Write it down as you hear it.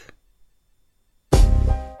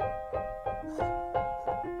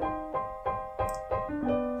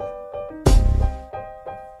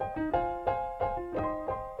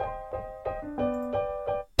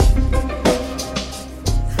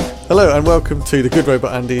Hello and welcome to the Good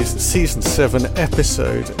Robot Andy's Season 7,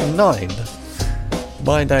 Episode 9.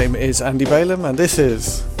 My name is Andy Balaam and this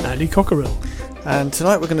is... Andy Cockerill. And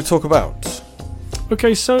tonight we're going to talk about...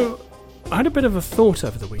 Okay, so I had a bit of a thought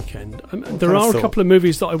over the weekend. There are a couple of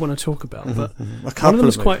movies that I want to talk about, but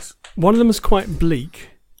one of them is quite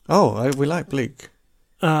bleak. Oh, we like bleak.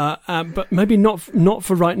 But maybe not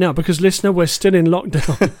for right now, because listener, we're still in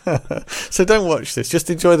lockdown. So don't watch this. Just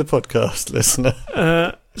enjoy the podcast,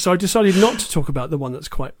 listener. So I decided not to talk about the one that's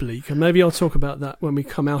quite bleak, and maybe I'll talk about that when we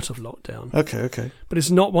come out of lockdown. Okay. But it's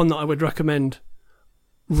not one that I would recommend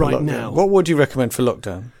right now. What would you recommend for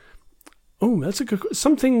lockdown? Oh, that's a good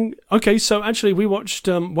something. Okay, so actually we watched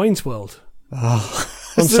Wayne's World on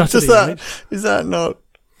Saturday night. Does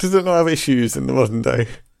it not have issues in the modern day?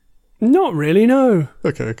 Not really, no.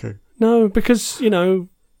 Okay. No, because,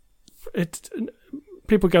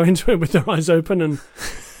 people go into it with their eyes open, and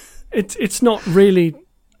it's not really,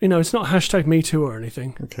 it's not hashtag Me Too or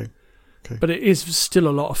anything. Okay. But it is still a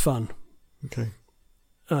lot of fun. Okay.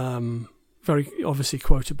 Very obviously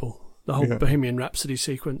quotable. The whole Bohemian Rhapsody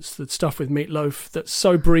sequence, the stuff with Meatloaf that's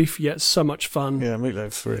so brief yet so much fun. Yeah,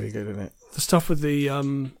 Meatloaf's really good, isn't it? The stuff with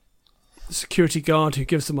the security guard who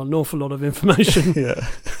gives them an awful lot of information. Yeah.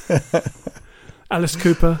 Alice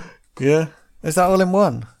Cooper. Yeah. Is that all in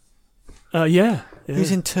one? Yeah.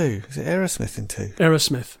 Who's in 2? Is it Aerosmith in 2?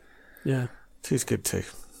 Aerosmith. Yeah. 2's good too.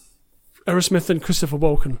 Aerosmith and Christopher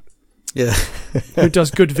Walken. Yeah. Who does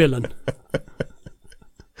good villain.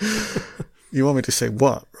 You want me to say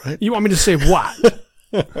what, right? You want me to say what?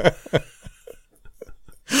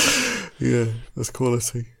 Yeah, that's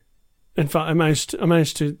quality. In fact, I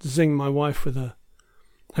managed to zing my wife with a...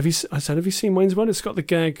 Have you seen Wayne's World? It's got the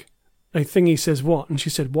gag, a thingy says what? And she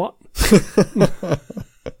said, what?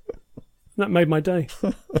 That made my day.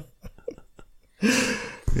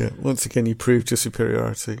 Yeah, once again you proved your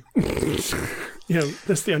superiority. Yeah,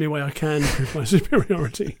 that's the only way I can prove my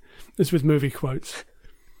superiority, is with movie quotes.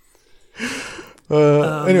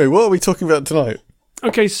 Anyway, what are we talking about tonight?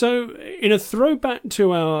 Okay, so in a throwback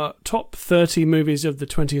to our top 30 movies of the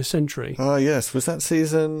 20th century... Yes. Was that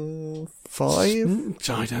season 5?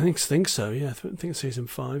 I don't think so, yeah. I think it's season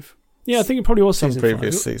 5. Yeah, I think it probably was season 5. Some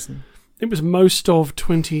previous season. It was most of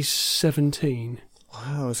 2017.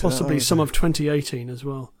 Wow. Possibly some of 2018 as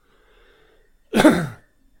well. So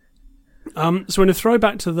in a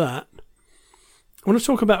throwback to that, I want to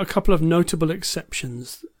talk about a couple of notable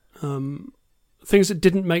exceptions. Things that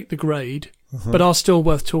didn't make the grade, but are still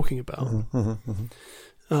worth talking about.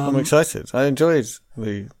 I'm excited. I enjoyed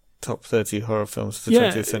the top 30 horror films of the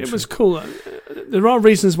 20th century. It was cool. There are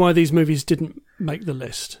reasons why these movies didn't make the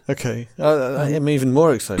list. Okay. I'm even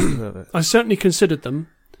more excited about it. I certainly considered them,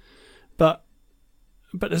 but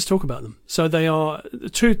let's talk about them. So they are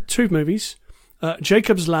two movies.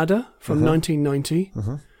 Jacob's Ladder from 1990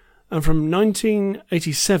 and from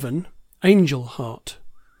 1987, Angel Heart.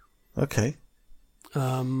 Okay.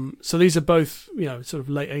 So these are both, sort of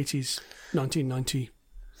late 80s, 1990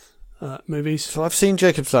 movies. So I've seen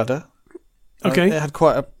Jacob's Ladder. Okay. It had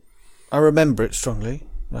quite I remember it strongly.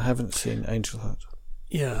 I haven't seen Angel Heart.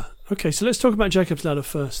 Yeah. Okay, so let's talk about Jacob's Ladder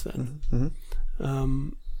first then.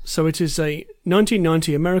 So it is a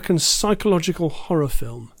 1990 American psychological horror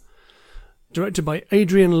film directed by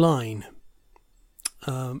Adrian Lyne,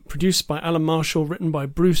 produced by Alan Marshall, written by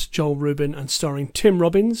Bruce Joel Rubin and starring Tim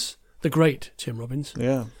Robbins, the great Tim Robbins.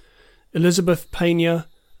 Yeah. Elizabeth Pena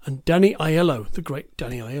and Danny Aiello, the great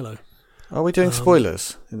Danny Aiello. Are we doing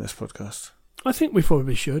spoilers in this podcast? I think we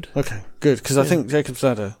probably should. Okay, good, because I think Jacob's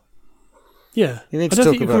Ladder... Yeah. You need to I don't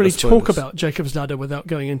talk think you about can really the spoilers. talk about Jacob's Ladder without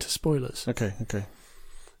going into spoilers. Okay.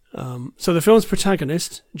 So the film's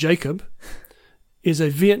protagonist, Jacob, is a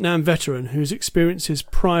Vietnam veteran whose experiences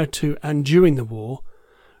prior to and during the war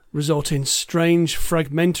result in strange,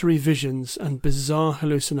 fragmentary visions and bizarre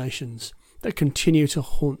hallucinations that continue to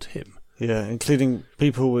haunt him. Yeah, including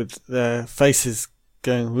people with their faces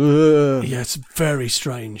going... Ugh. Yeah, it's very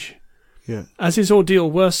strange. Yeah. As his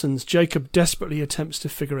ordeal worsens, Jacob desperately attempts to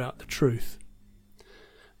figure out the truth.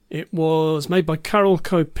 It was made by Carol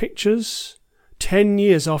Co. Pictures 10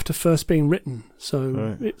 years after first being written,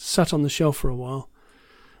 so it sat on the shelf for a while.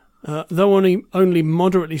 Though only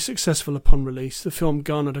moderately successful upon release, the film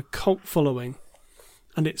garnered a cult following,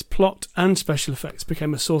 and its plot and special effects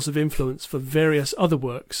became a source of influence for various other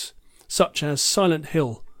works, such as Silent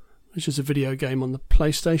Hill, which is a video game on the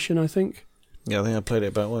PlayStation, I think. Yeah, I think I played it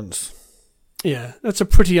about once. Yeah, that's a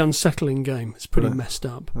pretty unsettling game. It's pretty messed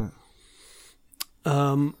up.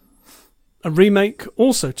 A remake,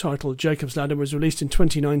 also titled Jacob's Ladder, was released in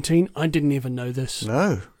 2019. I didn't even know this.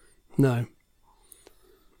 No. No.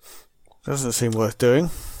 Doesn't seem worth doing.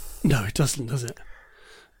 No, it doesn't, does it?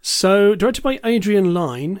 So, directed by Adrian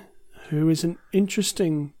Lyne, who is an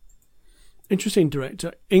interesting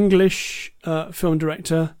director, English film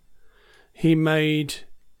director. He made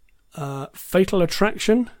Fatal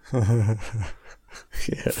Attraction, the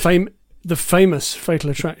famous Fatal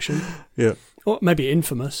Attraction, or maybe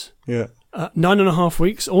infamous. 9.5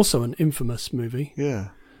 Weeks, also an infamous movie. Yeah,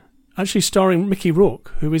 actually starring Mickey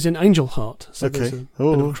Rourke, who is in Angel Heart. So there's a bit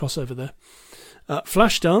of a crossover there.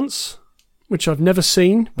 Flashdance, which I've never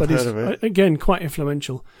seen, but is again quite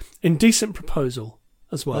influential. Indecent Proposal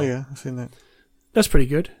as well. Oh yeah, I've seen that. That's pretty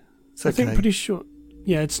good. It's okay. I think pretty short.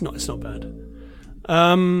 Yeah, it's not bad.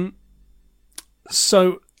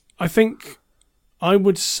 So I think I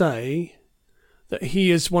would say that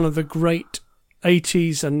he is one of the great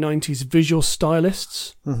 80s and 90s visual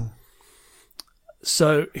stylists. Mm-hmm.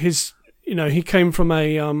 So he came from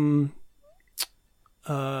a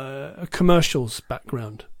commercials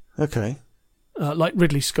background. Okay. Like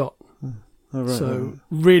Ridley Scott. Oh, right, so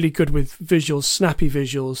really good with visuals, snappy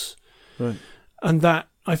visuals. Right. And that,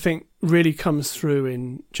 I think, really comes through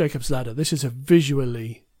in Jacob's Ladder. This is a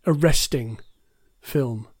visually arresting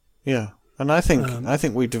film. Yeah. And I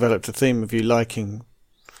think we developed a theme of you liking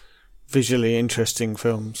visually interesting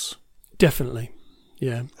films. Definitely.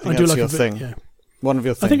 Yeah. I do like your thing. Yeah. One of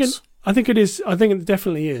your things. I think it is. I think it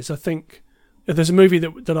definitely is. I think there's a movie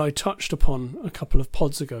that I touched upon a couple of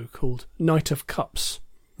pods ago called Knight of Cups,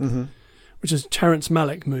 which is a Terrence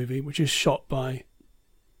Malick movie, which is shot by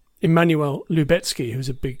Emmanuel Lubezki, who's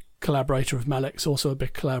a big collaborator of Malick's, also a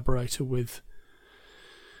big collaborator with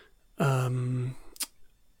no,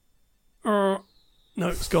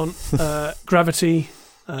 it's gone. Gravity,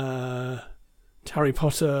 Harry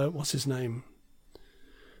Potter, what's his name?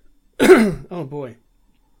 Oh boy.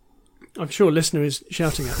 I'm sure a listener is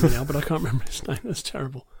shouting at me now, but I can't remember his name. That's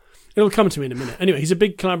terrible. It'll come to me in a minute. Anyway, he's a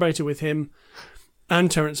big collaborator with him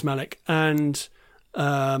and Terrence Malick and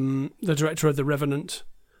the director of The Revenant,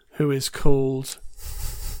 who is called...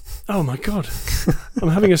 Oh my God. I'm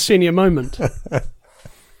having a senior moment.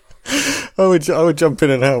 I would jump in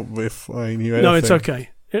and help if I knew anything. No, it's okay.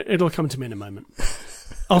 It'll come to me in a moment.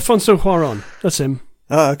 Alfonso Cuarón. That's him.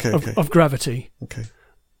 Ah, okay. Of Gravity. Okay.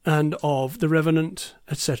 And of The Revenant,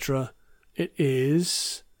 etc. It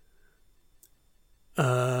is...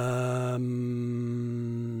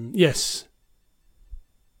 yes.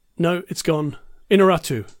 No, it's gone.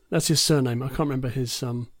 Inarritu. That's his surname. I can't remember his...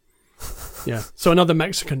 yeah. So another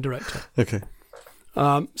Mexican director. Okay.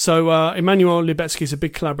 So Emmanuel Lubezki is a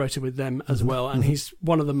big collaborator with them as well, and he's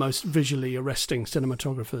one of the most visually arresting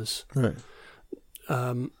cinematographers. Right.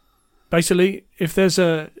 Basically, if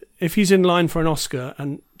he's in line for an Oscar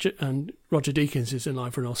and Roger Deakins is in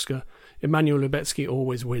line for an Oscar, Emmanuel Lubezki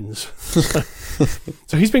always wins.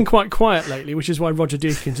 So he's been quite quiet lately, which is why Roger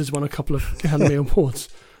Deakins has won a couple of Academy Awards.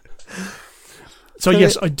 So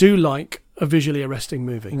yes, I do like a visually arresting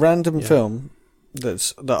movie. Random film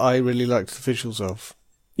that I really liked the visuals of.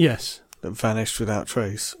 Yes. That vanished without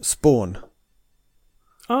trace. Spawn.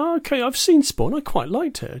 Oh, okay, I've seen Spawn. I quite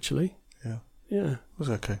liked it, actually. Yeah. Yeah. It was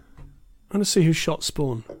okay. I want to see who shot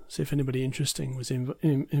Spawn. See if anybody interesting was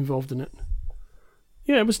involved in it.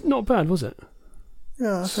 Yeah, it was not bad, was it?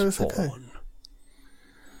 Yeah, I thought it was okay.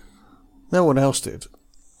 No one else did.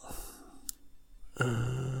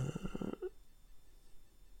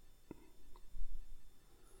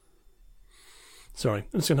 Sorry,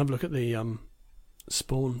 I'm just going to have a look at the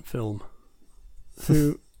Spawn film.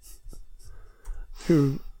 Who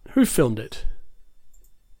filmed it?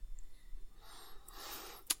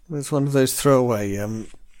 It's one of those throwaway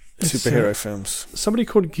superhero films. Somebody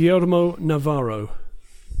called Guillermo Navarro.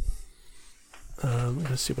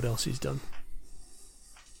 Let's see what else he's done.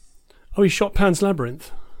 Oh, he shot Pan's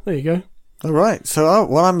Labyrinth. There you go. All right. So,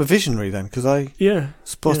 I'm a visionary then, because I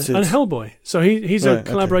spotted... Yeah. And Hellboy. So he's a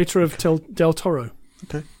collaborator of Del Toro.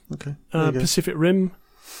 Okay. Pacific Rim.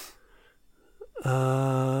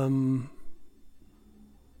 What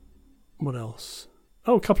else?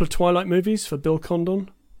 Oh, a couple of Twilight movies for Bill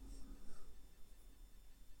Condon.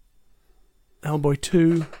 Hellboy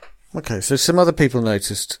 2. Okay, so some other people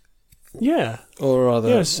noticed. Yeah. Or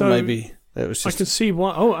rather, so maybe it was just... I can see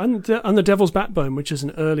why. Oh, and The Devil's Backbone, which is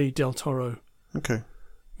an early Del Toro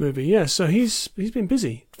movie. Yeah, so he's been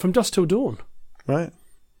busy. From Dusk Till Dawn. Right.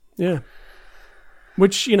 Yeah.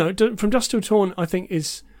 Which, From Dusk Till Dawn, I think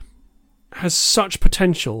has such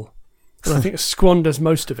potential. And I think it squanders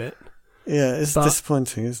most of it. Yeah, it's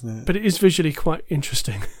disappointing, isn't it? But it is visually quite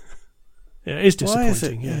interesting. Yeah, it is disappointing. Why is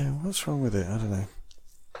it? Yeah, what's wrong with it? I don't know.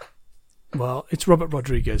 Well, it's Robert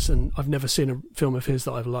Rodriguez, and I've never seen a film of his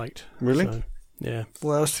that I've liked. Really? So, yeah.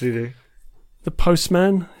 What else did he do? The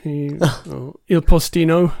Postman, Il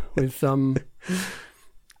Postino with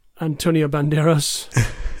Antonio Banderas.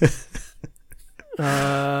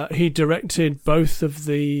 He directed both of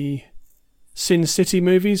the Sin City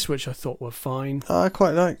movies, which I thought were fine. I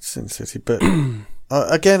quite liked Sin City, but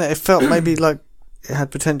again, it felt maybe like it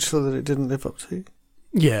had potential that it didn't live up to.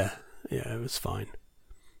 Yeah, it was fine.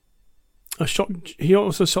 He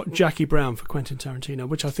also shot Jackie Brown for Quentin Tarantino,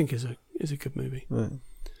 which I think is a good movie. Right.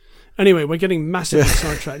 Anyway, we're getting massively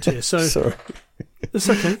sidetracked here. So sorry, that's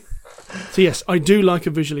okay. So yes, I do like a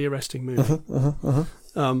visually arresting movie.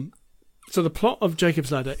 So the plot of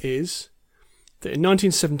Jacob's Ladder is that in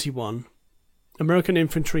 1971, American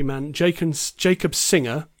infantryman Jacob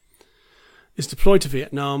Singer is deployed to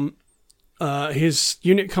Vietnam. His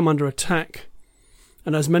unit come under attack,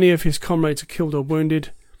 and as many of his comrades are killed or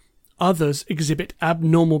wounded, others exhibit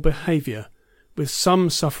abnormal behaviour, with some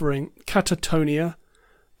suffering catatonia,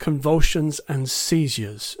 convulsions and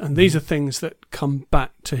seizures. And these are things that come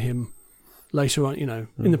back to him later on,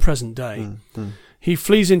 in the present day. He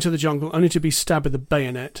flees into the jungle only to be stabbed with a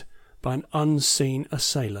bayonet by an unseen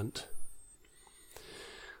assailant.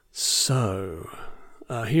 So,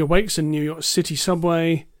 he awakes in New York City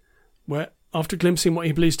subway, where, after glimpsing what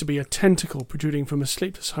he believes to be a tentacle protruding from a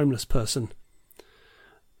sleepless homeless person,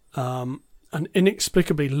 an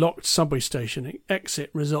inexplicably locked subway station exit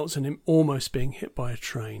results in him almost being hit by a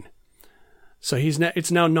train. So it's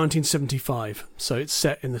now 1975, so it's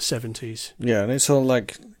set in the 70s. Yeah, and it's all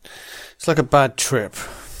like a bad trip.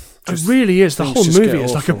 It really is. The whole movie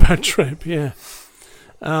is like a bad trip, yeah.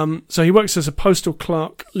 So he works as a postal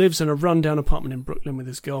clerk, lives in a rundown apartment in Brooklyn with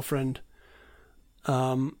his girlfriend.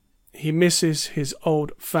 He misses his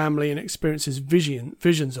old family and experiences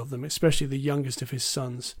visions of them, especially the youngest of his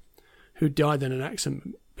sons, who died in an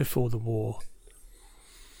accident before the war.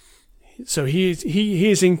 So he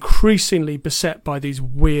is increasingly beset by these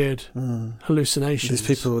weird hallucinations.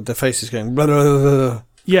 These people with their faces going blah, blah, blah, blah.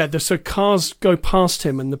 Yeah, so cars go past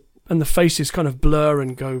him and the faces kind of blur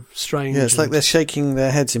and go strange. Yeah, it's like they're shaking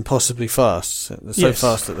their heads impossibly fast. They're so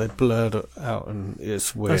fast that they're blurred out, and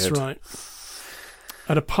it's weird. That's right.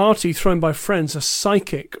 At a party thrown by friends, a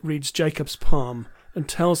psychic reads Jacob's palm and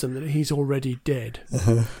tells him that he's already dead.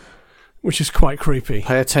 Which is quite creepy.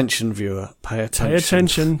 Pay attention, viewer. Pay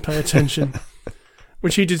attention. Pay attention.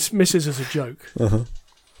 Which he dismisses as a joke.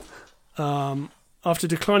 After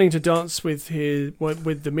declining to dance with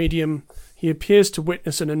the medium, he appears to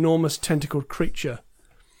witness an enormous tentacled creature.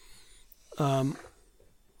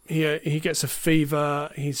 He gets a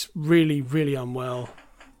fever. He's really, really unwell.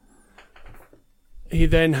 He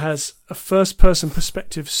then has a first-person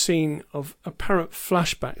perspective scene of apparent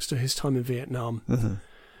flashbacks to his time in Vietnam.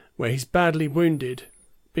 Where he's badly wounded,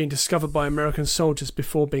 being discovered by American soldiers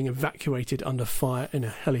before being evacuated under fire in a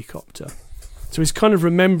helicopter. So he's kind of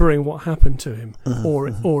remembering what happened to him,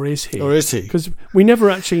 or is he? Or is he? Because we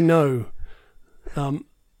never actually know. I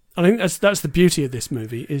think that's the beauty of this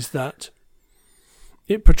movie, is that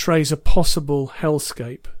it portrays a possible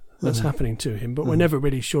hellscape that's happening to him, but we're never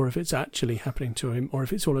really sure if it's actually happening to him or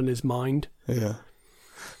if it's all in his mind. Yeah.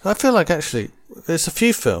 I feel like actually there's a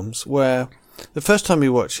few films where the first time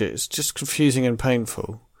you watch it, it's just confusing and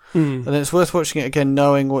painful. And then it's worth watching it again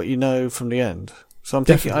knowing what you know from the end. So I'm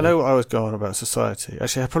thinking, I know what I was going on about Society.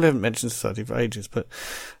 Actually, I probably haven't mentioned Society for ages, but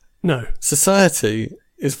no. Society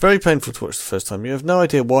is very painful to watch the first time. You have no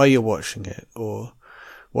idea why you're watching it or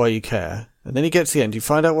why you care. And then you get to the end, you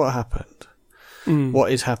find out what happened,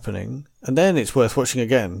 what is happening, and then it's worth watching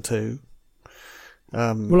again to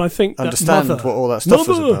I think understand what all that stuff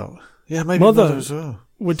is about. Yeah, maybe Mother as well.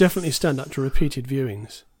 Would definitely stand up to repeated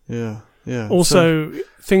viewings. Yeah. Also,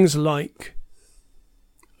 things like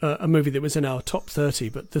a movie that was in our top 30,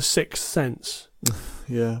 but The Sixth Sense.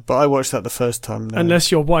 Yeah, but I watched that the first time now.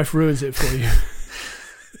 Unless your wife ruins it for you.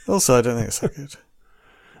 Also, I don't think it's so good.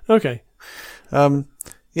 Okay.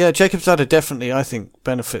 Yeah, Jacob's Ladder definitely, I think,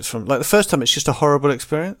 benefits from... Like, the first time, it's just a horrible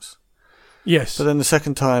experience. Yes. But then the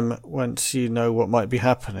second time, once you know what might be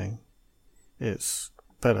happening, it's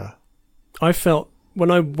better. I felt...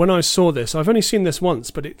 When I saw this, I've only seen this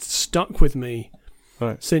once, but it's stuck with me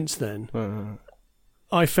since then. Right.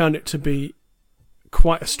 I found it to be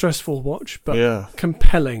quite a stressful watch, but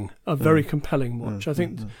compelling, a very compelling watch. I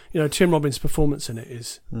think Tim Robbins' performance in it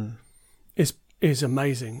is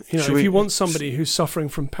amazing. If you want somebody who's suffering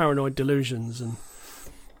from paranoid delusions and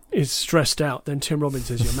is stressed out, then Tim Robbins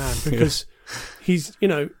is your man, because he's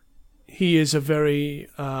he is a very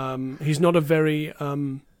he's not a very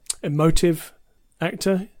emotive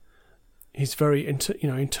actor. He's very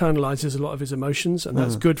internalizes a lot of his emotions, and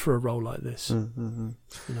that's good for a role like this.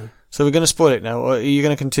 So we're going to spoil it now, or are you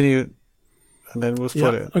going to continue? and then we'll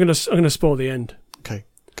spoil it. I'm gonna spoil the end. Okay,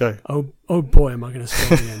 go. Oh boy, am I going to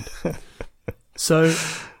spoil the end. So,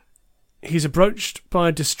 he's approached by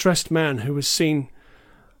a distressed man who was seen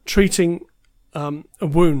treating a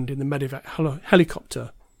wound in the medevac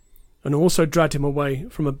helicopter, and also dragged him away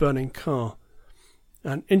from a burning car.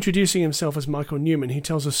 And introducing himself as Michael Newman, he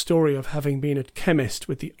tells a story of having been a chemist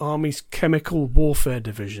with the Army's Chemical Warfare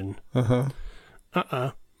Division,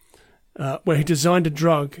 where he designed a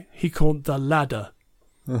drug he called the Ladder,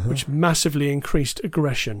 which massively increased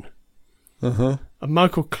aggression. And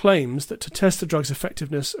Michael claims that to test the drug's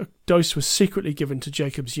effectiveness, a dose was secretly given to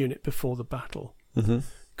Jacob's unit before the battle,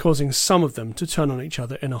 causing some of them to turn on each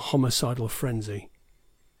other in a homicidal frenzy.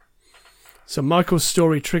 So Michael's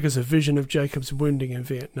story triggers a vision of Jacob's wounding in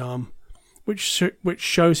Vietnam, which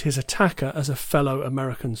shows his attacker as a fellow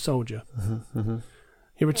American soldier.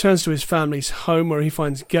 He returns to his family's home, where he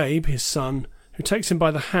finds Gabe, his son, who takes him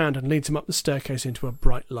by the hand and leads him up the staircase into a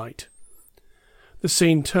bright light. The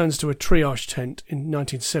scene turns to a triage tent in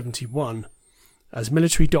 1971 as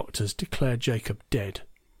military doctors declare Jacob dead.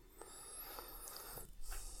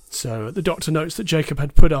 So the doctor notes that Jacob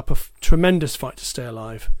had put up a tremendous fight to stay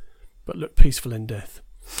alive, but looked peaceful in death.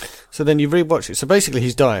 So then you rewatch it. So basically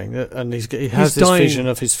he's dying, and he has this vision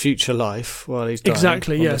of his future life while he's dying.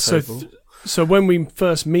 Exactly, yeah. So when we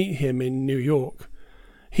first meet him in New York,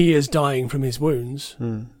 he is dying from his wounds.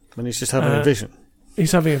 And he's just having a vision.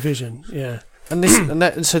 He's having a vision, yeah.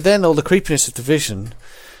 And so then all the creepiness of the vision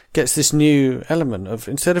gets this new element of,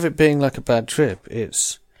 instead of it being like a bad trip,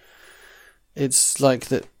 it's like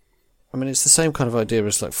that. I mean, it's the same kind of idea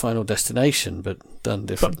as like Final Destination, but done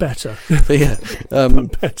differently. But better. But yeah.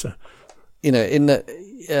 But better. You know, in that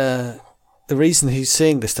the reason he's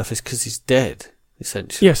seeing this stuff is because he's dead,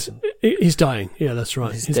 essentially. Yes, he's dying. Yeah, that's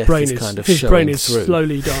right. His brain is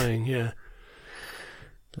slowly dying, yeah.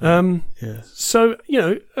 So,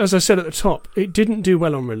 as I said at the top, it didn't do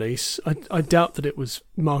well on release. I doubt that it was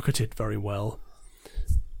marketed very well.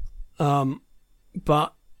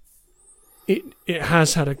 But it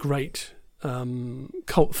has had a great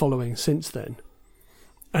cult following since then.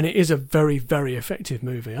 And it is a very, very effective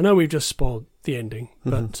movie. I know we've just spoiled the ending,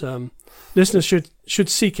 but listeners should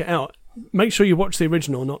seek it out. Make sure you watch the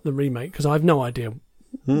original, not the remake, because I have no idea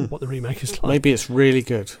what the remake is like. Maybe it's really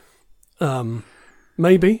good.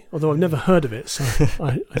 Maybe, although I've never heard of it, so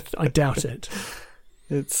I doubt it.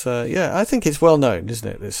 It's I think it's well known, isn't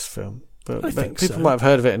it, this film? But people might have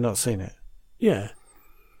heard of it and not seen it. Yeah.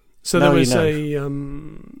 So there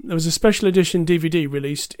was a special edition DVD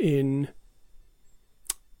released in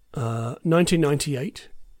 1998,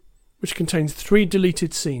 which contains 3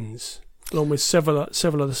 deleted scenes, along with several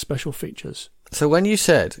other special features. So when you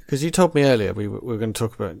said, because you told me earlier we were going to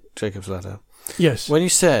talk about Jacob's Ladder. Yes. When you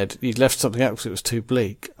said you'd left something out because it was too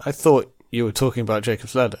bleak, I thought you were talking about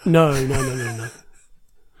Jacob's Ladder. No.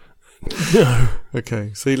 No.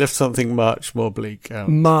 Okay, so you left something much more bleak out.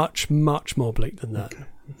 Much more bleak than that. Okay.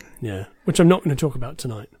 Yeah, which I'm not going to talk about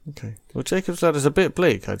tonight. Okay. Well, Jacob's Ladder's a bit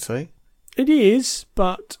bleak, I'd say. It is,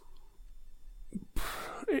 but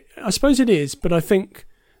I suppose it is, but I think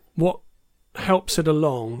what helps it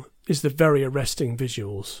along is the very arresting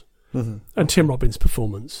visuals and Tim Robbins'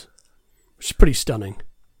 performance, which is pretty stunning.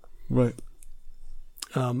 Right.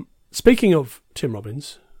 Speaking of Tim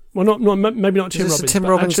Robbins, well, maybe not Tim Robbins. Is this a Tim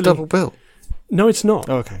Robbins double bill? No, it's not.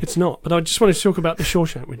 Oh, okay. It's not. But I just wanted to talk about the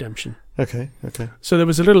Shawshank Redemption. Okay. So there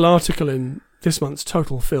was a little article in this month's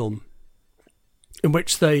Total Film in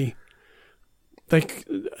which the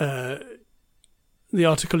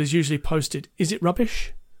article is usually posted, is it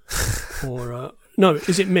rubbish? Or no,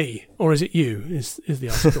 is it me? Or is it you? Is the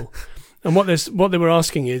article. And what they were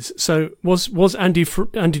asking is, so was Andy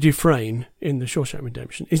Dufresne in the Shawshank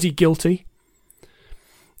Redemption, is he guilty?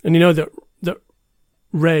 And you know that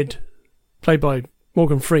Red, played by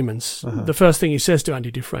Morgan Freeman, the first thing he says to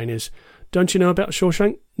Andy Dufresne is, don't you know about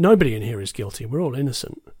Shawshank? Nobody in here is guilty. We're all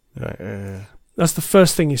innocent. Right, yeah. That's the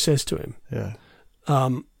first thing he says to him. Yeah.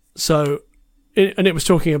 And it was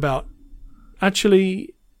talking about,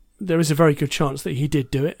 actually, there is a very good chance that he did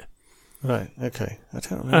do it. Right, okay. I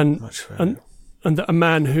don't remember much about it. And that a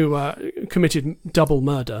man who committed double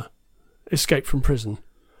murder escaped from prison.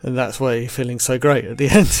 And that's why you're feeling so great at the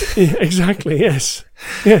end. Yeah, exactly, yes.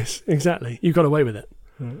 Yes, exactly. You got away with it.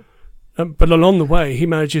 Right. But along the way, he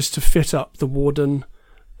manages to fit up the warden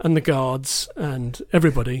and the guards and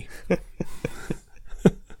everybody. I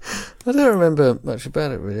don't remember much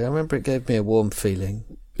about it, really. I remember it gave me a warm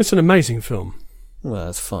feeling. It's an amazing film. Well,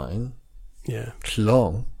 that's fine. Yeah. It's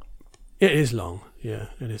long. It is long. Yeah,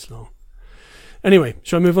 it is long. Anyway,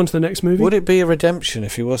 shall I move on to the next movie? Would it be a redemption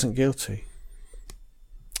if he wasn't guilty?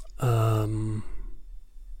 So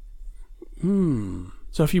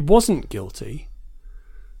if he wasn't guilty,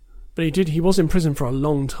 but he was in prison for a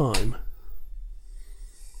long time.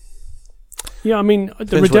 Yeah, I mean,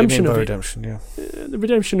 the redemption of it. Redemption, yeah. The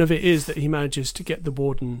redemption of it is that he manages to get the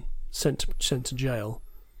warden sent to jail.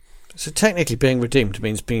 So technically, being redeemed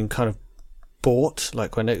means being kind of bought,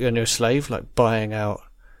 like when you're a slave, like buying out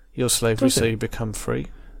your slavery so you become free.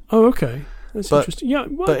 Oh, okay. That's interesting. Yeah,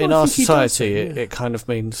 but in our society, it kind of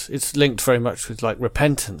means it's linked very much with like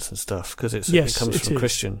repentance and stuff because it comes from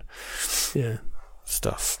Christian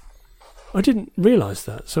stuff. I didn't realise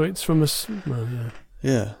that. So it's from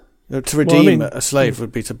Yeah. To redeem a slave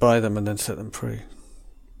would be to buy them and then set them free.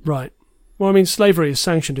 Right. Well, I mean, slavery is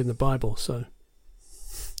sanctioned in the Bible, so.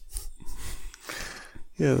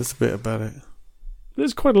 Yeah, there's a bit about it.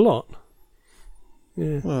 There's quite a lot.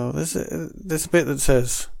 Yeah. Well, there's a bit that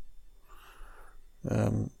says,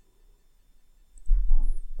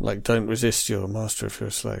 like, don't resist your master if you're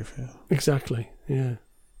a slave. Yeah. Exactly. Yeah.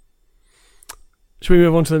 Should we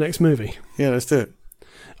move on to the next movie? Yeah, let's do it.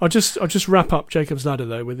 I'll just wrap up Jacob's Ladder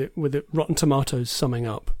though with it Rotten Tomatoes summing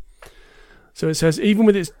up. So it says, even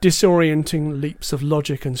with its disorienting leaps of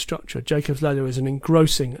logic and structure, Jacob's Ladder is an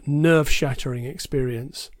engrossing, nerve-shattering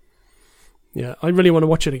experience. Yeah, I really want to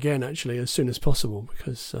watch it again, actually, as soon as possible,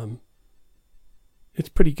 because it's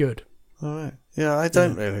pretty good. All right. Yeah, I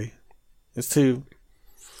don't really. It's too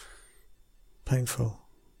painful.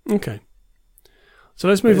 Okay. So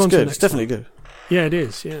let's move on to the next It's definitely good. Yeah, it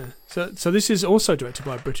is, yeah. So this is also directed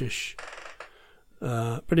by a British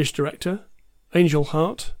director, Angel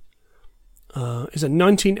Heart. Is a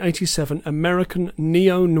 1987 American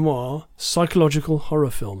neo-noir psychological horror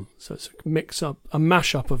film. So it's a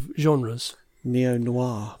mash-up of genres.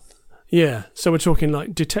 Neo-noir. Yeah, so we're talking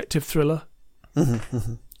like detective thriller.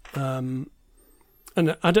 An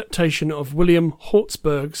adaptation of William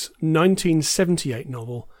Hauksberg's 1978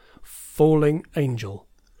 novel, Falling Angel.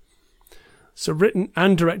 So written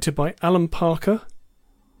and directed by Alan Parker,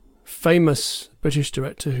 famous British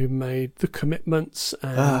director who made The Commitments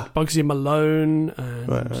and Bugsy Malone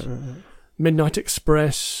and Midnight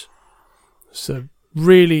Express. So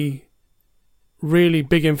really, really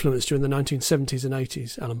big influence during the 1970s and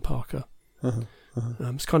 80s, Alan Parker.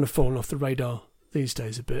 It's kind of fallen off the radar these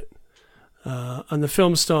days a bit. And the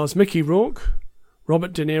film stars Mickey Rourke,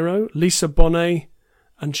 Robert De Niro, Lisa Bonet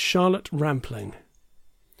and Charlotte Rampling.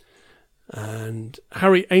 And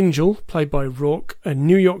Harry Angel, played by Rourke, a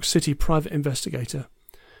New York City private investigator,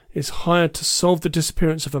 is hired to solve the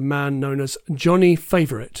disappearance of a man known as Johnny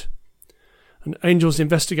Favorite. And Angel's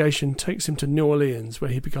investigation takes him to New Orleans,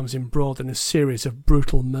 where he becomes embroiled in a series of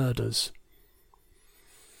brutal murders.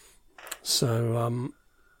 So,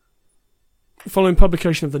 following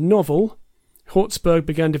publication of the novel, Hauksberg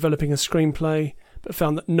began developing a screenplay, but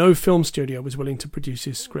found that no film studio was willing to produce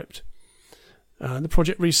his script. The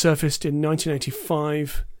project resurfaced in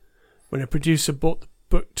 1985 when a producer brought the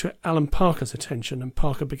book to Alan Parker's attention, and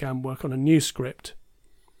Parker began work on a new script.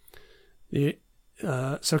 This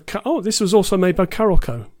was also made by Carol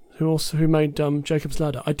Coe, who made Jacob's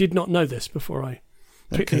Ladder. I did not know this before I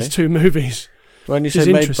picked these two movies. When you said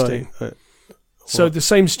made by, so the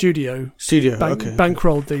same studio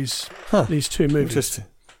bankrolled these two movies. Interesting.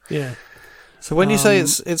 Yeah. So when you say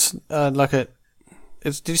it's like a.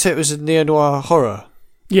 Did you say it was a neo-noir horror?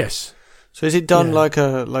 Yes. So is it done like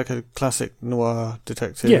a classic noir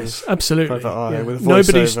detective? Yes, absolutely. Private eye with a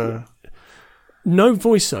voiceover? No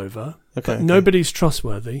voiceover. Okay. Nobody's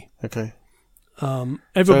trustworthy. Okay.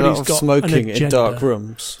 Everybody's got smoking an agenda. in dark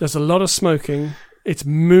rooms. There's a lot of smoking. It's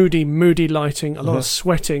moody lighting. A lot of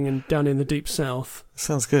sweating and down in the deep south.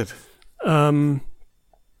 Sounds good. Yeah,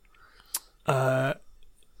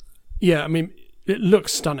 I mean, it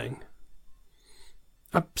looks stunning.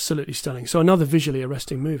 Absolutely stunning. So another visually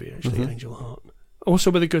arresting movie, actually, Angel Heart.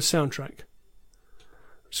 Also with a good soundtrack.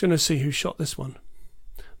 I'm just going to see who shot this one.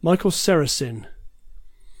 Michael Saracen.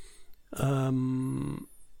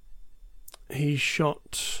 He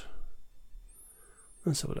shot...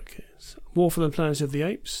 Let's have a look here. War for the Planet of the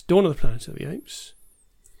Apes. Dawn of the Planet of the Apes.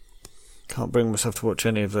 Can't bring myself to watch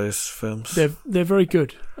any of those films. They're very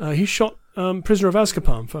good. He shot Prisoner of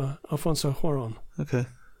Azkaban for Alfonso Cuarón. Okay.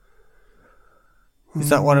 Is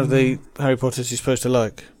that one of the Harry Potters you're supposed to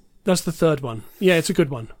like? That's the third one. Yeah, it's a good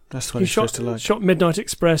one. That's the one you're supposed to like. Shot Midnight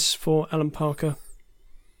Express for Alan Parker.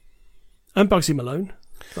 And Bugsy Malone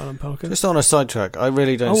for Alan Parker. Just on a sidetrack, I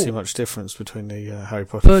really don't see much difference between the Harry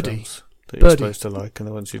Potter films that you're supposed to like and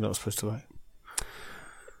the ones you're not supposed to like.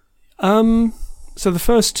 So the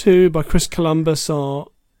first two by Chris Columbus are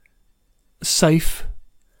safe.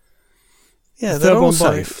 Yeah, they're all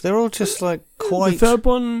safe. They're all just like quite the third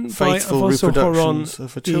one faithful by reproductions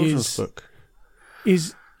of a children's book.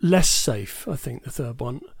 Is less safe, I think, the third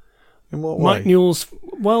one. In what way? Mike Newell's,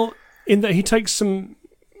 well, in that he takes some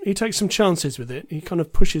chances with it. He kind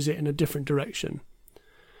of pushes it in a different direction.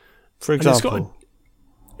 For example?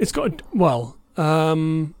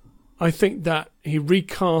 I think that he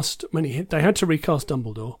recast, they had to recast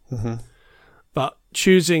Dumbledore, but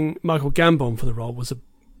choosing Michael Gambon for the role was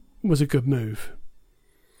a good move.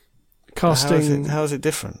 Casting. How is it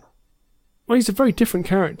different? Well, he's a very different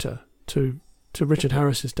character to Richard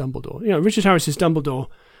Harris's Dumbledore. You know, Richard Harris's Dumbledore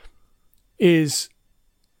is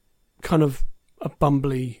kind of a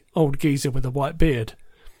bumbly old geezer with a white beard,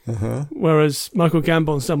 whereas Michael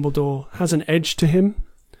Gambon's Dumbledore has an edge to him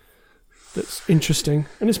that's interesting,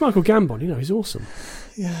 and it's Michael Gambon. You know, he's awesome.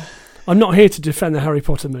 Yeah. I'm not here to defend the Harry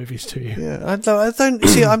Potter movies to you. Yeah, I don't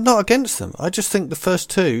see. I'm not against them. I just think the first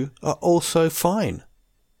two are also fine.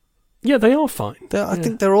 Yeah, they are fine. I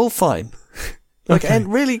think they're all fine.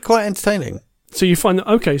 And really quite entertaining. So you find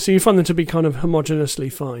them to be kind of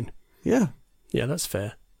homogeneously fine. Yeah. Yeah, that's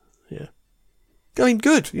fair. Yeah. Going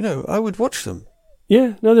good. You know, I would watch them.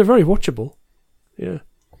 Yeah, no, they're very watchable. Yeah.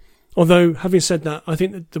 Although, having said that, I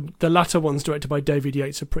think that the latter ones directed by David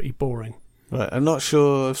Yates are pretty boring. Right, I'm not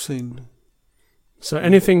sure I've seen... So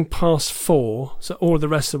anything past 4, so all of the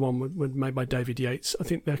rest of the one were made by David Yates, I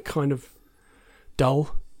think they're kind of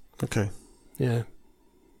dull. Okay. Yeah.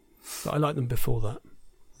 But I liked them before that.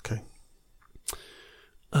 Okay.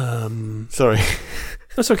 Sorry.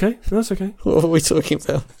 That's okay. What are we talking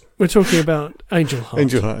about? We're talking about Angel Heart.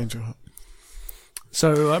 Angel Heart.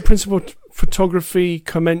 So principal photography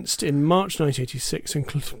commenced in March 1986 and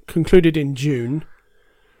concluded in June.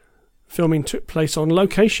 Filming took place on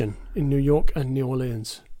location in New York and New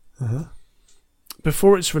Orleans.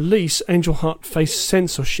 Before its release, Angel Heart faced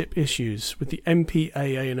censorship issues with the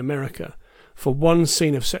MPAA in America for one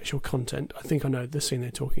scene of sexual content. I think I know the scene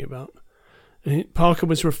they're talking about. And Parker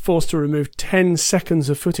was forced to remove 10 seconds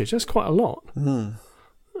of footage. That's quite a lot. To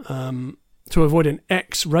avoid an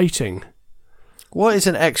X rating. What is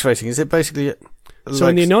an X rating? Is it basically so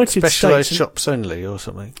in the United specialized States, shops only or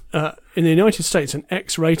something? In the United States, an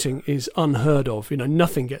X rating is unheard of. You know,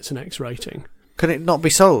 nothing gets an X rating. Can it not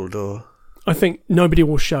be sold, or? I think nobody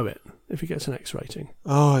will show it if it gets an X rating.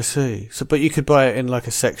 Oh, I see. So, but you could buy it in like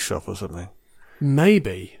a sex shop or something.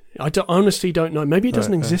 Maybe. I honestly don't know. Maybe it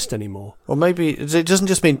doesn't exist anymore. Or maybe it doesn't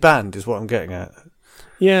just mean banned, is what I'm getting at.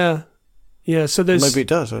 Yeah. Yeah, so there's... Maybe it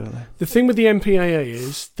does, I don't know. The thing with the MPAA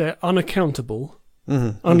is they're unaccountable.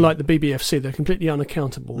 Unlike the BBFC, they're completely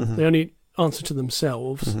unaccountable. They only answer to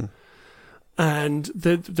themselves. And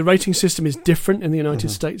the rating system is different in the United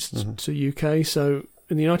States to UK. So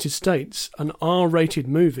in the United States, an R-rated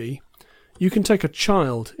movie, you can take a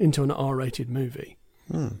child into an R-rated movie.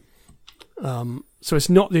 So it's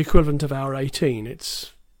not the equivalent of our 18.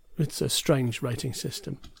 It's a strange rating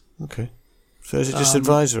system. Okay. So is it just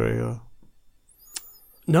advisory or?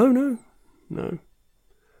 No.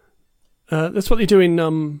 That's what they do in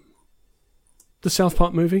the South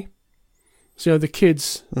Park movie. So the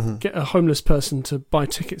kids get a homeless person to buy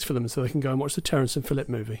tickets for them so they can go and watch the Terrence and Phillip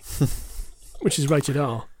movie, which is rated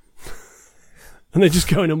R. And they just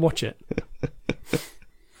go in and watch it.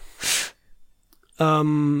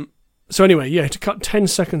 So anyway, to cut 10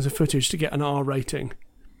 seconds of footage to get an R rating.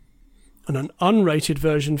 And an unrated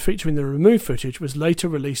version featuring the removed footage was later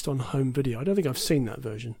released on home video. I don't think I've seen that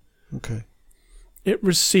version. Okay. It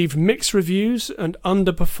received mixed reviews and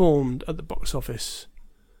underperformed at the box office.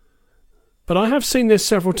 But I have seen this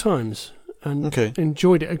several times and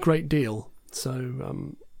enjoyed it a great deal.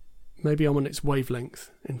 So maybe I'm on its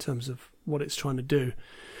wavelength in terms of what it's trying to do.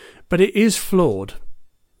 But it is flawed.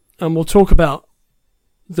 And we'll talk about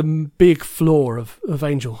the big flaw of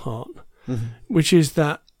Angel Heart, which is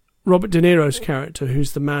that Robert De Niro's character,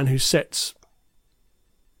 who's the man who sets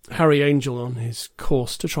Harry Angel on his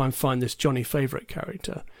course to try and find this Johnny Favourite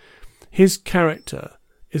character, his character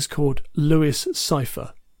is called Louis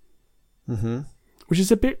Cypher, which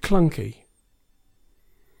is a bit clunky.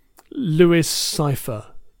 Louis Cypher.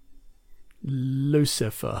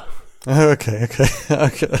 Lucifer. Oh, okay. I'll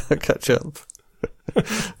catch up.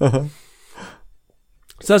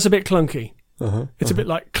 So that's a bit clunky. It's a bit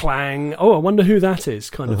like Clang. Oh, I wonder who that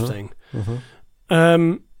is, kind of thing.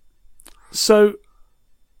 So,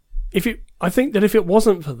 I think that if it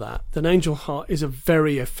wasn't for that, then Angel Heart is a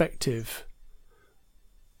very effective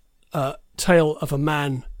tale of a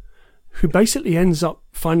man who basically ends up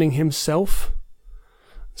finding himself.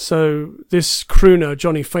 So this crooner,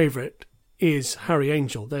 Johnny Favourite, is Harry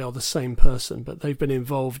Angel. They are the same person, but they've been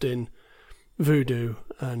involved in voodoo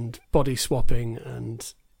and body swapping,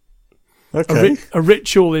 and Okay. a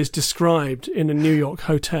ritual is described in a New York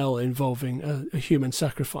hotel involving a human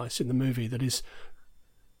sacrifice in the movie that is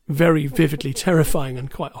very vividly terrifying and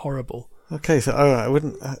quite horrible. Okay, so I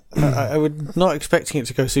wouldn't. I would not expecting it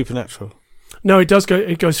to go supernatural. No, it does go.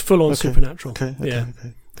 It goes full on supernatural. Okay.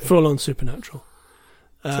 Full on supernatural.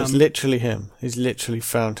 So it's literally him. He's literally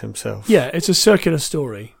found himself. Yeah, it's a circular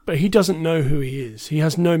story, but he doesn't know who he is. He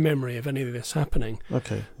has no memory of any of this happening.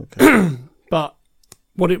 Okay. But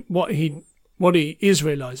what he is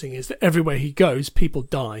realizing is that everywhere he goes, people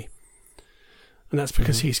die, and that's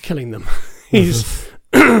because he's killing them. He's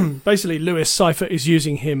basically Louis Cypher is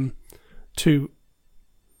using him to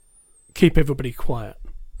keep everybody quiet.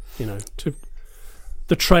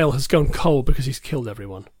 The trail has gone cold because he's killed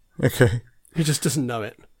everyone. Okay. He just doesn't know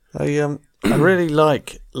it. I really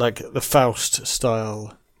like the Faust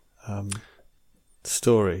style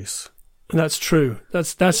stories. And that's true.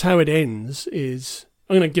 That's how it ends.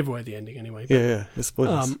 I'm going to give away the ending anyway. But, yeah. It's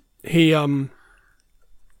spoilers.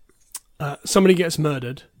 Somebody gets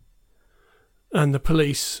murdered, and the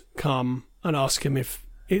police come and ask him if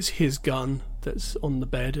it's his gun that's on the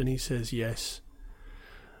bed, and he says yes.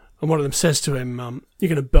 And one of them says to him, "You're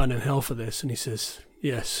going to burn in hell for this," and he says,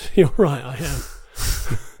 "Yes, you're right, I am."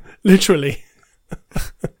 Literally.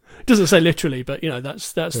 It doesn't say literally, but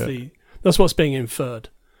that's what's being inferred.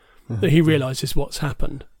 That he realizes what's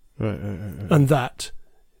happened. Right. And that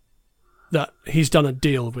he's done a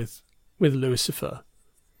deal with Lucifer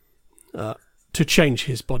to change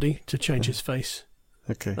his body, to change his face.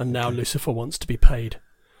 Okay. And now Lucifer wants to be paid.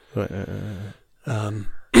 Right.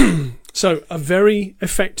 So a very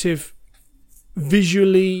effective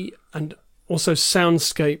visually and also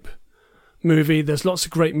soundscape movie. There's lots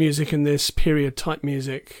of great music in this, period type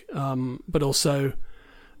music, but also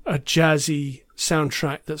a jazzy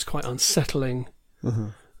soundtrack that's quite unsettling.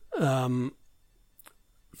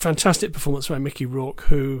 Fantastic performance by Mickey Rourke,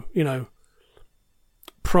 who,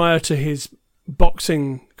 prior to his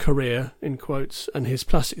boxing career, in quotes, and his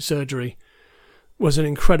plastic surgery, was an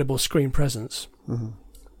incredible screen presence.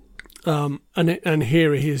 And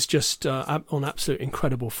here he is just on absolute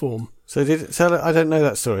incredible form. So I don't know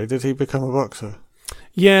that story. Did he become a boxer?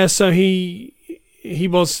 Yeah, so he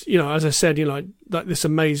was, as I said, like this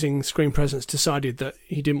amazing screen presence, decided that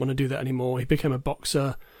he didn't want to do that anymore. He became a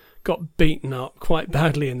boxer, got beaten up quite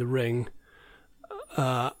badly in the ring,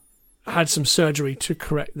 had some surgery to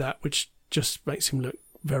correct that, which just makes him look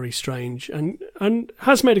very strange, and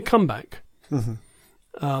has made a comeback,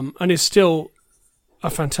 and is still a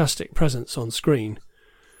fantastic presence on screen.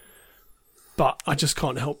 But I just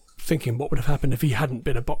can't help thinking what would have happened if he hadn't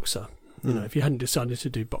been a boxer, if he hadn't decided to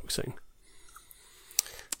do boxing.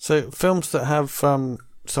 So films that have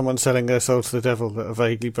someone selling their soul to the devil that are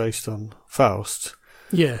vaguely based on Faust,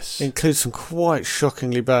 yes, include some quite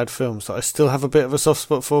shockingly bad films that I still have a bit of a soft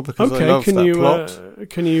spot for because I love that plot.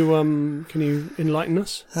 Can you enlighten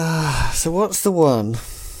us? So what's the one?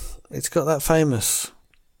 It's got that famous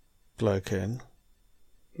bloke in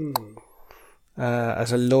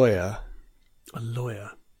as a lawyer. A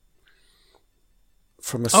lawyer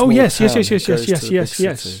from a small town. Yes.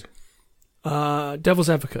 Devil's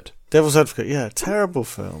Advocate. Devil's Advocate, yeah, terrible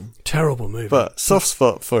film. Terrible movie. But soft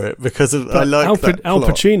spot for it because I like that Al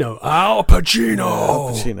plot. Pacino. Al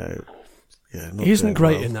Pacino. Yeah, he isn't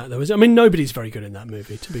great in that though, is it? I mean, nobody's very good in that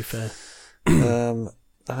movie, to be fair.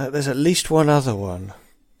 There's at least one other one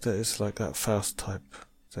that is like that Faust type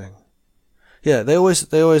thing. Yeah, they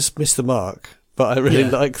always miss the mark, but I really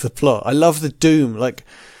like the plot. I love the doom. Like,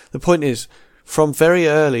 the point is, from very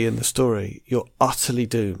early in the story, you're utterly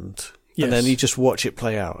doomed. Yes. And then you just watch it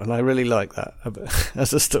play out. And I really like that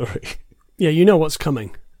as a story. Yeah, you know what's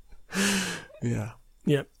coming. Yeah.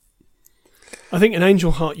 Yeah. I think in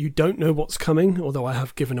Angel Heart, you don't know what's coming, although I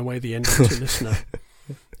have given away the ending to listener.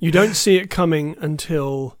 You don't see it coming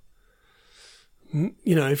until,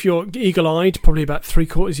 if you're eagle-eyed, probably about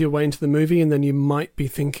 3/4 of your way into the movie, and then you might be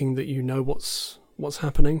thinking that you know what's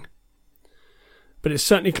happening. But it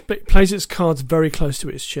certainly plays its cards very close to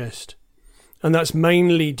its chest. And that's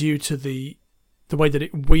mainly due to the way that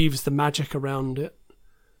it weaves the magic around it.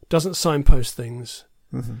 Doesn't signpost things.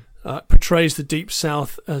 Portrays the Deep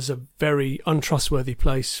South as a very untrustworthy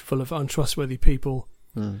place, full of untrustworthy people.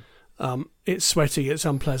 It's sweaty, it's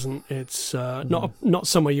unpleasant, it's not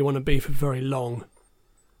somewhere you want to be for very long.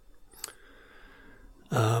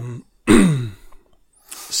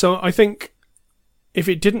 So I think if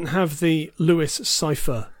it didn't have the Louis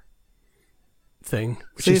Cypher thing...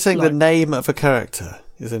 So you're saying the name of a character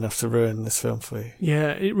is enough to ruin this film for you?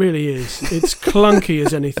 Yeah, it really is. It's clunky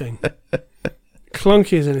as anything. But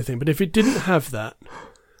if it didn't have that,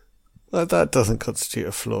 That doesn't constitute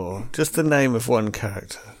a flaw. Just the name of one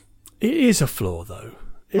character. It is a flaw, though.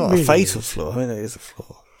 Not a fatal flaw. I mean, it is a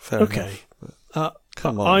flaw. Fair enough.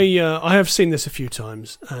 Come on. I have seen this a few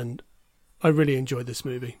times, and I really enjoyed this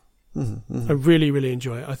movie. I really, really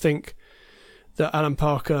enjoy it. I think that Alan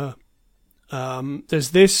Parker...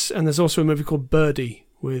 there's this, and there's also a movie called Birdie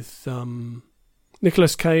with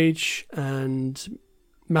Nicolas Cage and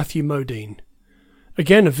Matthew Modine.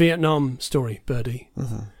 Again, a Vietnam story, Birdie.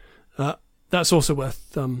 That's also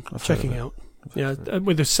worth checking out. Yeah,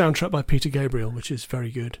 with a soundtrack by Peter Gabriel, which is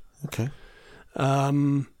very good. Okay.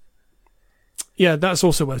 Yeah, that's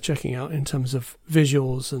also worth checking out in terms of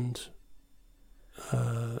visuals and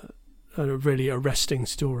a really arresting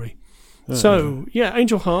story. So,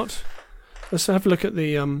 Angel Heart. Let's have a look at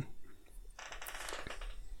the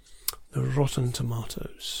Rotten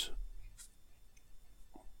Tomatoes.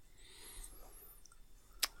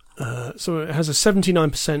 So it has a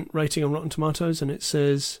 79% rating on Rotten Tomatoes, and it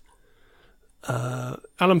says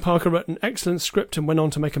Alan Parker wrote an excellent script and went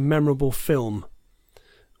on to make a memorable film.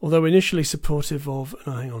 Although initially supportive of...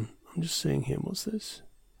 hang on, I'm just seeing here. What's this?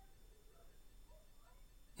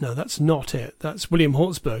 No, that's not it. That's William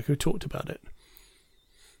Hortzberg who talked about it.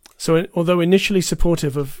 So, although initially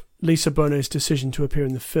supportive of Lisa Bono's decision to appear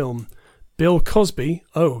in the film, Bill Cosby,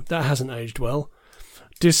 that hasn't aged well,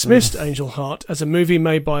 dismissed Angel Heart as a movie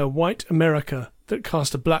made by a white America that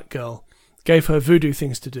cast a black girl, gave her voodoo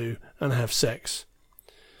things to do, and have sex.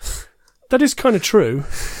 That is kind of true,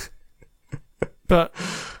 but,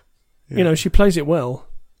 she plays it well.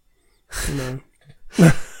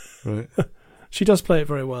 Right. She does play it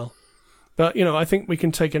very well. But, I think we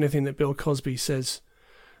can take anything that Bill Cosby says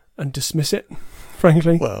and dismiss it,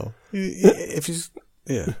 frankly. Well, if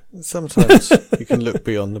sometimes you can look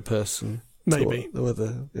beyond the person. Maybe. What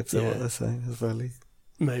they're saying is valid.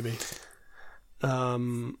 Maybe.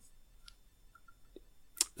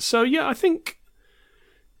 So, I think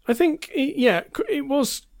it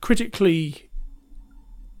was critically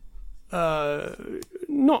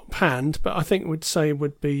not panned, but I think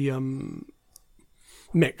would be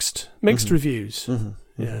mixed reviews.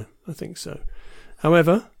 Yeah, I think so.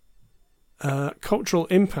 However, cultural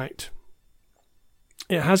impact,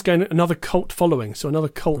 it has gained another cult following, so another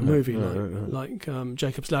cult movie like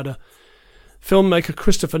Jacob's Ladder. Filmmaker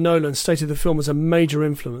Christopher Nolan stated the film was a major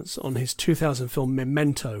influence on his 2000 film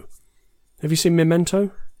Memento. Have you seen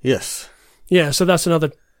Memento? Yes. Yeah, so that's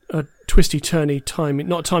another twisty-turny,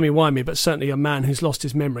 not timey-wimey, but certainly a man who's lost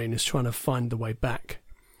his memory and is trying to find the way back.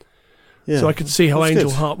 Yeah, so I could see how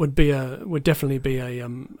Angel Heart would definitely be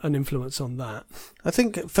an influence on that. I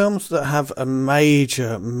think films that have a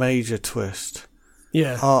major twist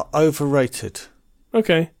are overrated.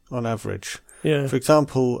 Okay. On average. Yeah. For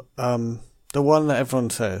example, the one that everyone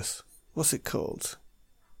says, what's it called?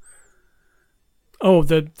 Oh,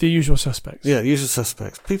 the Usual Suspects. Yeah, Usual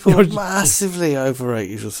Suspects. People massively overrate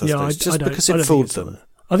Usual Suspects because it fooled them.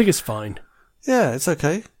 I think it's fine. Yeah, it's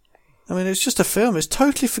okay. I mean, it's just a film. It's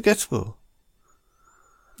totally forgettable.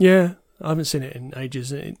 Yeah, I haven't seen it in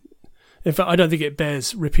ages. In fact, I don't think it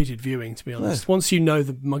bears repeated viewing, to be honest. No. Once you know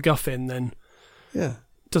the MacGuffin, then it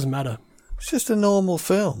doesn't matter. It's just a normal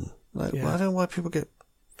film. I don't know why people get...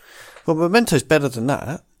 Well, Memento's better than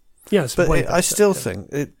that. Yeah, but I still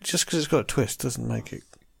think just because it's got a twist doesn't make it,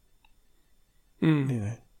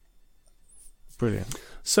 brilliant.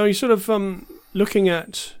 So you're sort of looking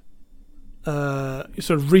at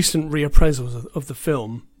sort of recent reappraisals of the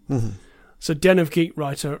film. Mm-hmm. So Den of Geek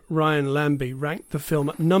writer Ryan Lambie ranked the film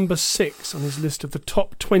at number 6 on his list of the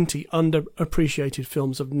top 20 underappreciated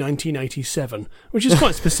films of 1987, which is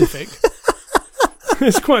quite specific.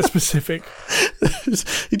 It's quite specific.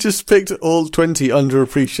 He just picked all 20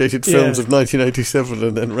 underappreciated films of 1987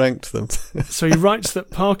 and then ranked them. So he writes that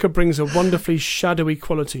Parker brings a wonderfully shadowy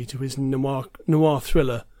quality to his noir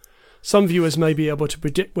thriller. Some viewers may be able to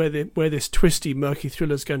predict where this twisty, murky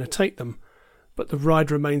thriller is going to take them, but the ride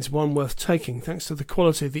remains one worth taking thanks to the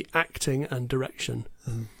quality of the acting and direction.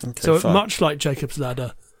 Much like Jacob's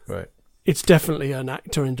Ladder, right? It's definitely an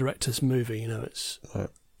actor and director's movie.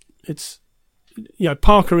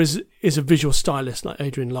 Parker is a visual stylist, like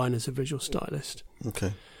Adrian Lyner's a visual stylist.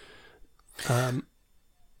 Okay.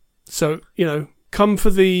 So come for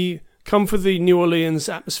the New Orleans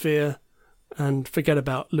atmosphere and forget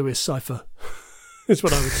about Louis Cypher. Is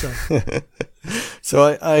what I would say.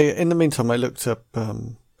 So I in the meantime I looked up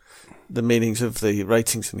the meanings of the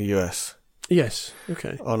ratings in the US. Yes.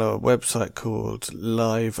 Okay. On a website called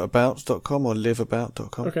liveabout.com or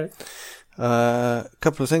liveabout.com. Okay. A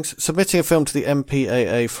couple of things. Submitting a film to the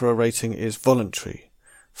MPAA for a rating is voluntary.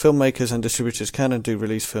 filmmakers and distributors can and do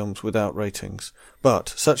release films without ratings, but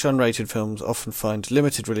such unrated films often find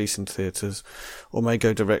limited release in theatres or may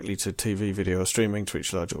go directly to TV, video or streaming to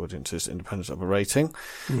reach larger audiences independent of a rating.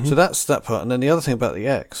 Mm-hmm. So that's that part. And then the other thing about the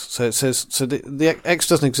X, so it says, so the X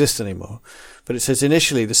doesn't exist anymore, but it says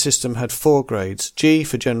initially the system had 4 grades: G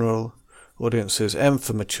for general audiences, M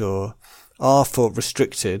for mature, R for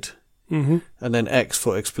restricted, mm-hmm. and then X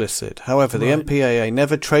for explicit. However, the MPAA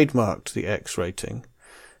never trademarked the X rating,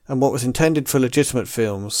 and what was intended for legitimate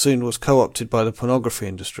films soon was co-opted by the pornography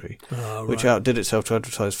industry, which outdid itself to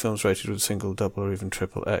advertise films rated with single, double, or even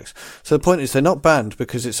triple X. So the point is, they're not banned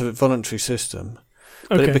because it's a voluntary system,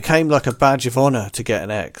 but it became like a badge of honour to get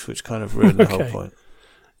an X, which kind of ruined the whole point.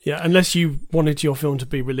 Yeah, unless you wanted your film to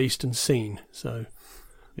be released and seen, so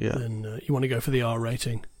then you want to go for the R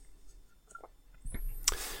rating.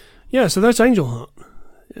 Yeah, so that's Angel Heart.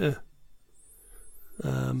 Yeah.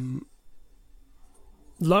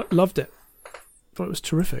 Loved it. Thought it was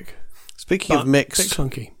terrific. Speaking of mixed... bit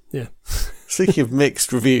clunky, yeah. Speaking of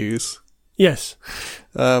mixed reviews... Yes.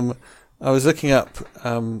 I was looking up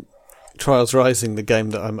Trials Rising, the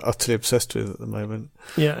game that I'm utterly obsessed with at the moment.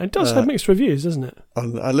 Yeah, it does have mixed reviews, doesn't it?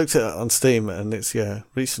 I looked at it on Steam, and it's,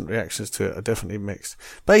 recent reactions to it are definitely mixed.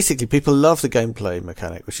 Basically, people love the gameplay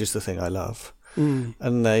mechanic, which is the thing I love. Mm.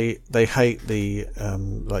 And they hate the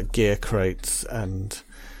like gear crates and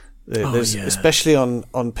especially on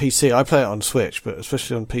PC. I play it on Switch, but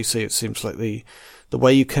especially on PC, it seems like the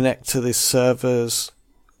way you connect to these servers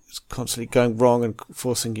is constantly going wrong and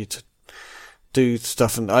forcing you to do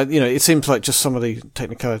stuff. And it seems like just some of the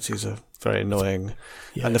technicalities are very annoying,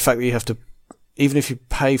 and the fact that you have to, even if you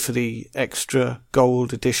pay for the extra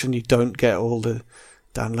gold edition, you don't get all the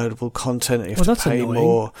downloadable content, you have to pay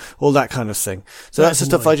more, all that kind of thing. So that's the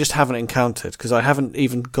stuff I just haven't encountered, because I haven't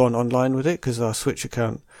even gone online with it, because our Switch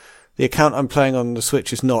account, the account I'm playing on the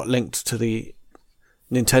Switch is not linked to the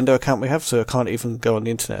Nintendo account we have, so I can't even go on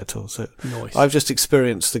the internet at all. So I've just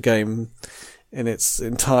experienced the game in its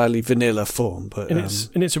entirely vanilla form, but in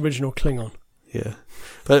its original Klingon. Yeah,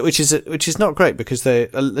 but which is not great, because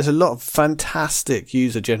there's a lot of fantastic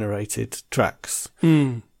user generated tracks.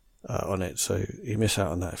 On it, so you miss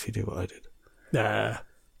out on that if you do what I did.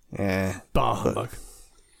 Bar humbug.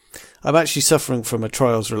 I'm actually suffering from a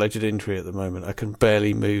Trials-related injury at the moment. I can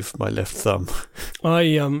barely move my left thumb.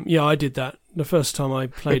 I did that the first time I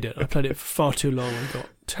played it. I played it for far too long and got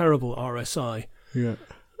terrible RSI. Yeah.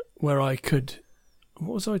 Where I could...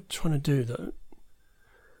 What was I trying to do, though?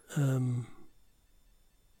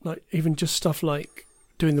 Like, even just stuff like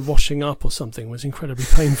doing the washing up or something was incredibly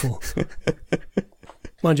painful.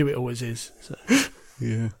 Mind you, it always is. So.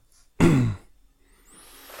 Yeah.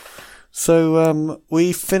 So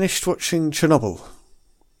we finished watching Chernobyl.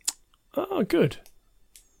 Oh, good.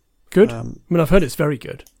 Good. I mean, I've heard it's very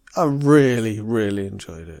good. I really, really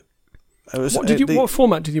enjoyed it. What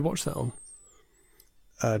format did you watch that on?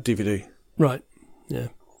 DVD. Right. Yeah.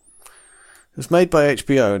 It was made by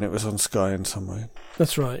HBO, and it was on Sky in some way.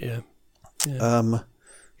 That's right. Yeah.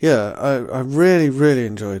 I really, really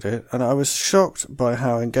enjoyed it, and I was shocked by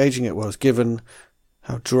how engaging it was, given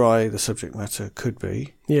how dry the subject matter could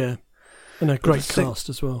be. Yeah, and a great cast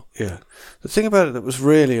as well. Yeah. The thing about it that was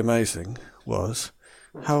really amazing was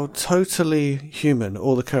how totally human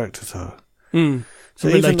all the characters are. So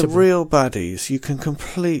even the real baddies, you can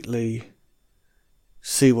completely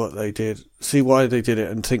see what they did, see why they did it,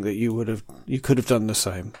 and think that you could have done the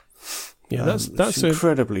same. Yeah, that's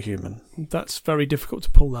incredibly human. That's very difficult to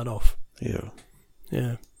pull that off.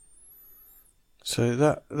 Yeah. So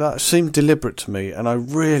that seemed deliberate to me, and I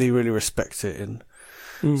really, really respect it in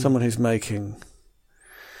someone who's making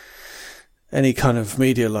any kind of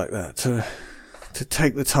media like that, to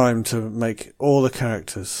take the time to make all the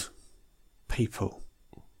characters people.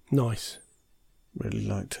 Nice. Really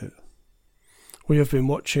liked it. We have been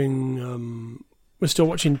watching. We're still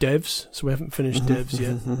watching Devs, so we haven't finished Devs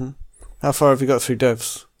yet. Mm-hmm. How far have you got through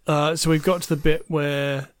Devs? So we've got to the bit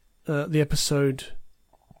where the episode...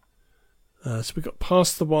 so we got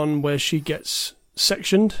past the one where she gets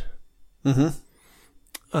sectioned.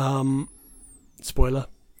 Spoiler.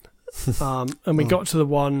 And we got to the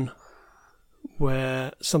one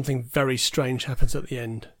where something very strange happens at the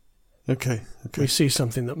end. Okay. We see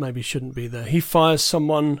something that maybe shouldn't be there. He fires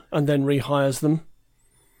someone and then rehires them.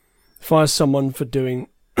 Fires someone for doing...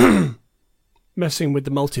 messing with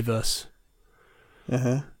the multiverse.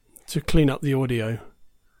 To clean up the audio.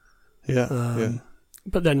 Yeah.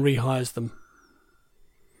 But then rehires them.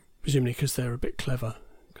 Presumably because they're a bit clever.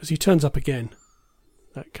 Because he turns up again,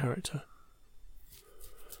 that character.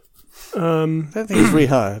 I don't think he's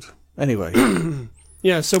rehired. Anyway.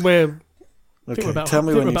 Yeah, so we're I think Tell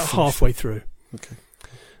me we're when about you halfway through. Okay.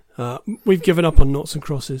 We've given up on Noughts and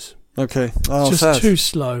Crosses. Okay. Oh, it's just sad. too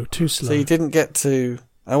slow. So you didn't get to...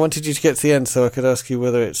 I wanted you to get to the end so I could ask you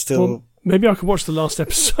whether it's still... Well, maybe I could watch the last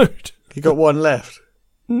episode. You got one left?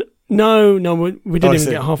 No, we didn't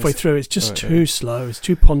even get halfway through. It's just too slow. It's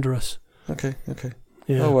too ponderous. Okay.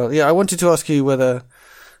 Yeah. Oh, well, yeah, I wanted to ask you whether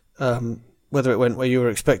it went where you were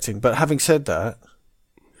expecting. But having said that,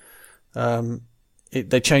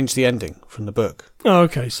 they changed the ending from the book. Oh,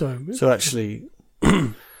 okay. So actually,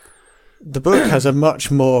 the book has a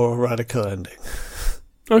much more radical ending.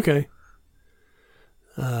 Okay.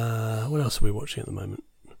 What else are we watching at the moment?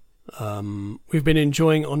 We've been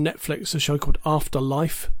enjoying on Netflix a show called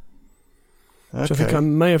Afterlife, which I think I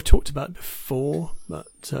may have talked about before, but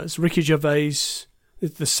it's Ricky Gervais.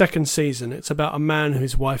 It's the second season. It's about a man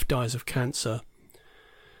whose wife dies of cancer.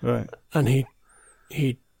 Right. And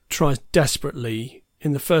he tries desperately.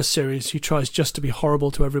 In the first series, he tries just to be horrible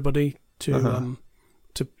to everybody, to numb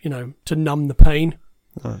the pain.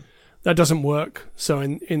 Right. That doesn't work. So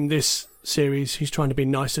in this series, he's trying to be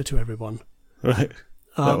nicer to everyone. Right.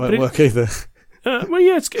 That won't work either. Well,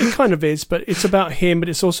 yeah, it kind of is, but it's about him, but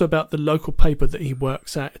it's also about the local paper that he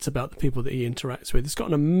works at. It's about the people that he interacts with. It's got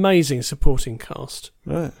an amazing supporting cast.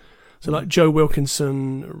 Right. So like Joe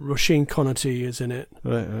Wilkinson, Roisin Connerty is in it.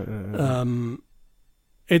 Right.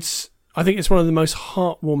 I think it's one of the most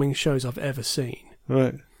heartwarming shows I've ever seen.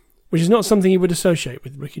 Right. Which is not something you would associate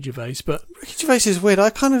with Ricky Gervais, but... Ricky Gervais is weird. I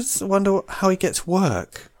kind of wonder how he gets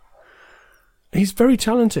work. He's very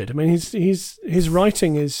talented. I mean, his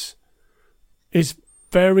writing is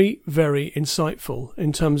very, very insightful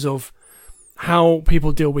in terms of how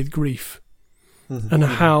people deal with grief and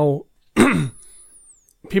how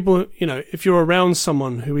people, if you're around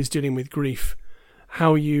someone who is dealing with grief,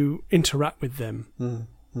 how you interact with them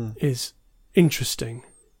is interesting.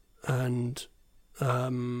 And,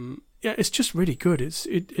 it's just really good.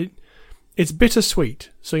 It's bittersweet.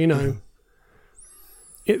 So,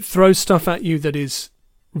 it throws stuff at you that is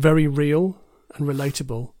very real and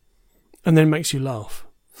relatable, and then makes you laugh.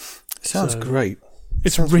 Sounds great.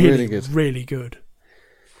 It's really good. Really good.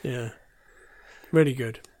 Yeah. Really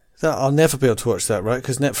good. I'll never be able to watch that, right?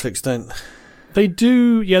 Because Netflix don't... They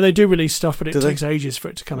do release stuff, but it takes ages for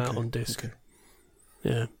it to come out on disc. Okay.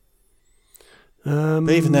 Yeah.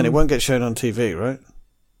 But even then, it won't get shown on TV, right?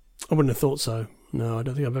 I wouldn't have thought so. No, I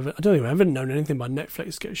don't think I've ever known anything about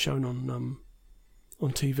Netflix get shown on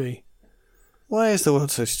TV. Why is the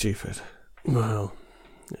world so stupid? Well,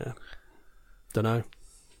 yeah. Don't know.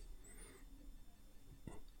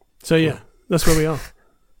 So yeah, that's where we are.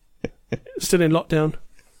 Still in lockdown.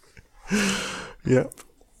 Yep.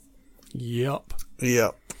 Yeah,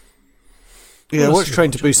 watch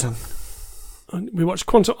Train to Busan. I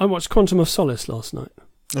watched Quantum of Solace last night.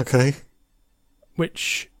 Okay.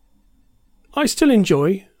 Which I still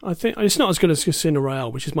enjoy. I think it's not as good as Casino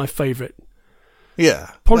Royale, which is my favourite.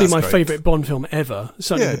 Yeah. Probably my favourite Bond film ever.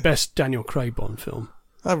 Certainly the best Daniel Craig Bond film.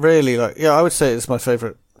 I really like... Yeah, I would say it's my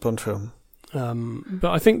favourite Bond film.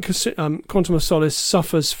 But I think Quantum of Solace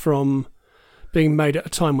suffers from being made at a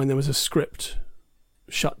time when there was a script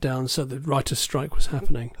shut down, so the writer's strike was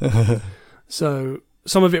happening. So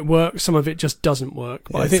some of it works, some of it just doesn't work.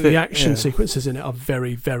 But I think the action sequences in it are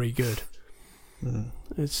very, very good.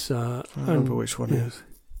 It's I remember which one it is.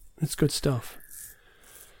 It's good stuff.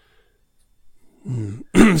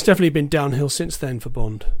 It's definitely been downhill since then for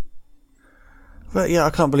Bond. But yeah, I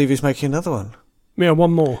can't believe he's making another one. Yeah,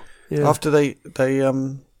 one more. Yeah. After they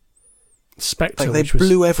Spectre, they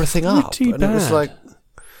blew everything up, and bad. it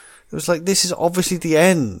was like this is obviously the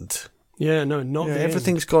end. Yeah, no, not the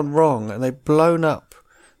everything's gone wrong, and they've blown up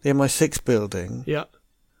the MI6 building. Yeah,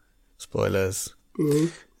 spoilers.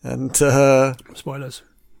 And spoilers.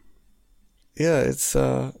 Yeah,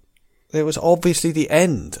 it was obviously the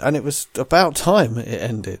end, and it was about time it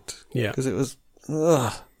ended. Yeah, because it was.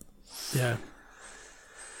 Yeah.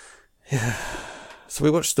 So we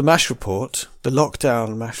watched the MASH report, the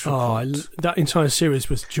lockdown MASH report. That entire series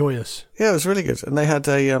was joyous. Yeah, it was really good, and they had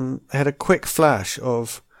a quick flash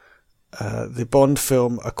of the Bond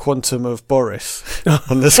film A Quantum of Boris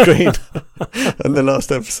on the screen in the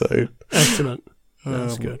last episode. Excellent.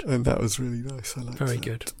 That's good, and that was really nice. I liked Very that.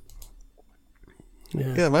 good.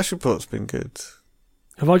 Yeah, MASH report's been good.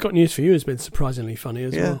 Have I Got News for You has been surprisingly funny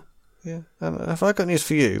as well. Yeah, and Have I Got News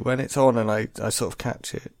for You, when it's on and I sort of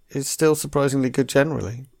catch it, it's still surprisingly good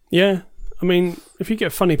generally. Yeah, I mean, if you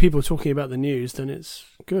get funny people talking about the news, then it's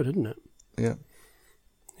good, isn't it? Yeah.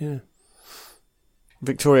 Yeah.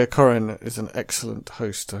 Victoria Corrin is an excellent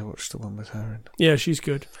host. I watched the one with her in. Yeah, she's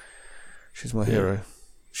good. She's my hero.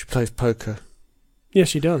 She plays poker. Yeah,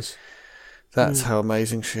 she does. That's how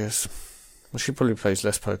amazing she is. Well, she probably plays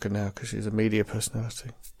less poker now because she's a media personality.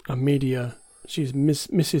 She's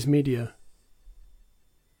Mrs. Media.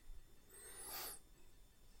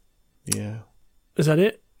 Yeah. Is that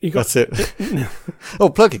it? That's it. Oh,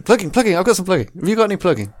 plugging. I've got some plugging. Have you got any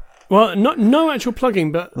plugging? Well, no actual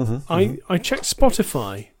plugging, but I checked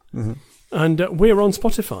Spotify, and we're on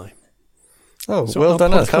Spotify. Oh, so well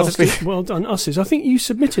done us. How did we? Well done us. I think you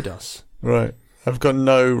submitted us. Right. I've got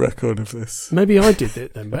no record of this. Maybe I did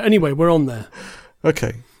it then. But anyway, we're on there.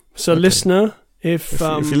 Okay. So listener, if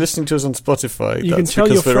you're listening to us on Spotify, you can tell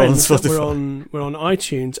your friends that we're on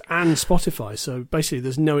iTunes and Spotify. So basically,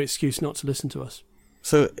 there's no excuse not to listen to us.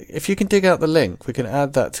 So if you can dig out the link, we can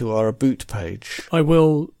add that to our About page. I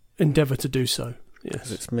will endeavour to do so. Yes,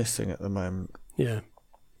 because it's missing at the moment. Yeah.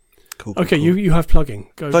 Cool. Okay, cool. You have plugging.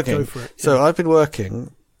 Go for it. Yeah. So I've been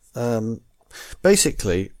working.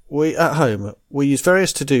 Basically, at home we use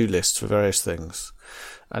various to-do lists for various things,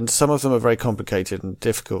 and some of them are very complicated and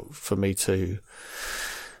difficult for me to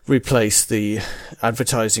replace the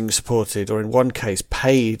advertising supported, or in one case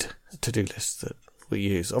paid to-do lists that we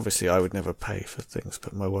use. Obviously, I would never pay for things,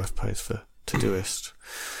 but my wife pays for Todoist.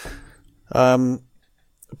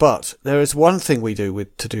 But there is one thing we do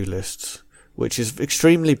with to-do lists, which is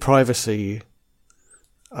extremely privacy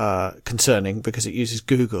concerning because it uses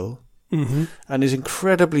Google and is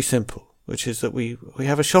incredibly simple, which is that we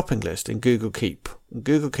have a shopping list in Google Keep. And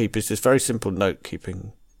Google Keep is this very simple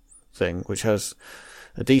note-keeping thing, which has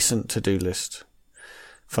a decent to-do list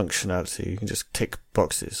functionality. You can just tick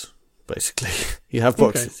boxes, basically. You have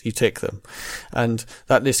boxes, you tick them. And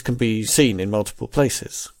that list can be seen in multiple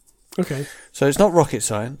places. Okay. So it's not rocket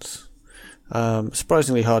science.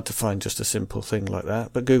 Surprisingly hard to find just a simple thing like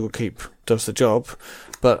that, but Google Keep does the job.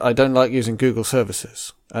 But I don't like using Google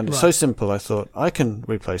services. And it's so simple, I thought, I can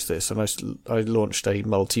replace this. And I launched a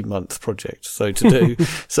multi-month project. So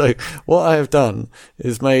what I have done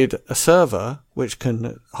is made a server which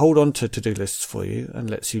can hold on to to-do lists for you and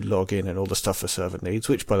lets you log in and all the stuff a server needs,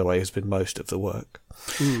 which, by the way, has been most of the work,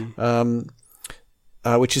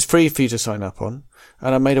 which is free for you to sign up on.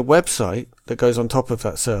 And I made a website that goes on top of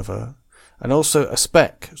that server, and also a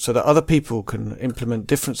spec so that other people can implement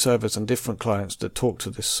different servers and different clients that talk to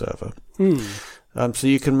this server. So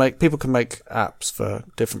people can make apps for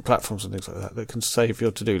different platforms and things like that can save your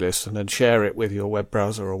to-do list and then share it with your web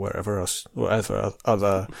browser or whatever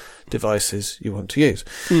other devices you want to use.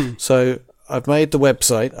 So I've made the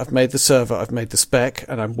website, I've made the server, I've made the spec,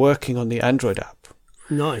 and I'm working on the Android app.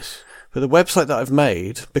 Nice. But the website that I've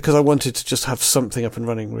made, because I wanted to just have something up and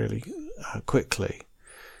running really quickly,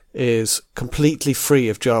 is completely free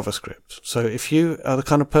of JavaScript. So if you are the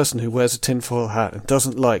kind of person who wears a tinfoil hat and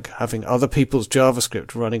doesn't like having other people's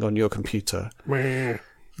JavaScript running on your computer,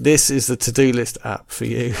 this is the to-do list app for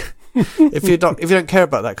you. If you don't care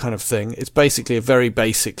about that kind of thing, it's basically a very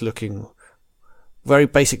basic functionality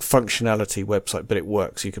website, but it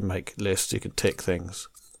works. You can make lists, you can tick things.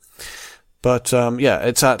 But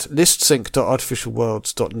it's at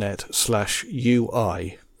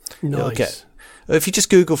listsync.artificialworlds.net/UI. Nice. If you just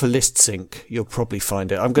Google for list sync, you'll probably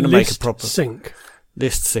find it. I'm going to make a proper sync.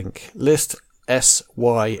 List sync. List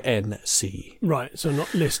SYNC. Right, so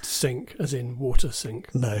not list sync as in water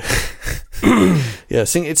sink. No. Yeah,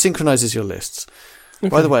 it synchronizes your lists. Okay.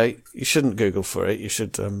 By the way, you shouldn't Google for it. You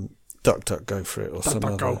should DuckDuckGo for it or some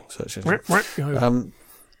other search engine.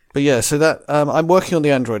 But yeah, so that I'm working on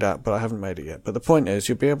the Android app, but I haven't made it yet. But the point is,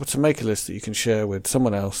 you'll be able to make a list that you can share with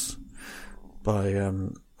someone else by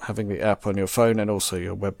having the app on your phone, and also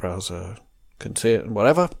your web browser can see it and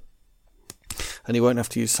whatever. And you won't have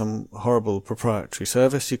to use some horrible proprietary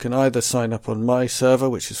service. You can either sign up on my server,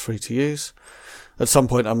 which is free to use. At some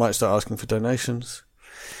point, I might start asking for donations.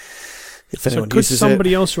 If anyone uses it. So could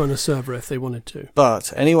somebody else run a server if they wanted to?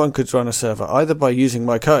 But anyone could run a server either by using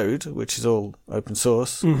my code, which is all open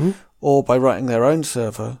source, or by writing their own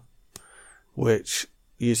server, which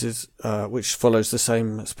follows the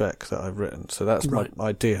same spec that I've written. So that's my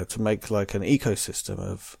idea, to make like an ecosystem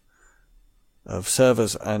of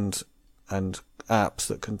servers and apps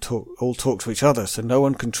that can all talk to each other, so no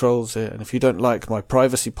one controls it. And if you don't like my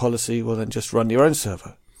privacy policy, well then just run your own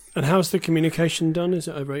server. And how's the communication done? Is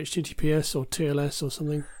it over HTTPS or TLS or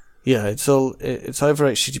something? Yeah, it's over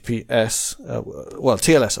HTTPS.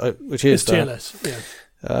 TLS, which is TLS. Yeah.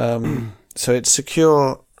 So it's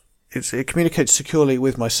secure. It communicates securely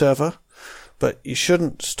with my server, but you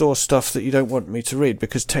shouldn't store stuff that you don't want me to read,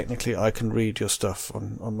 because technically I can read your stuff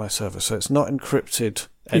on my server. So it's not encrypted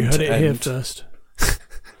end-to-end. You heard it here first.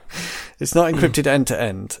 It's not encrypted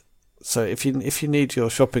end-to-end. So if you need your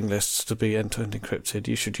shopping lists to be end-to-end encrypted,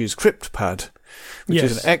 you should use CryptPad, which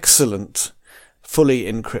is an excellent fully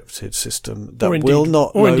encrypted system that will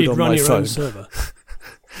not load on my phone. Own server.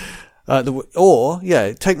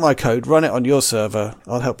 Take my code, run it on your server.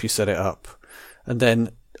 I'll help you set it up, and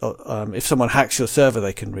then if someone hacks your server,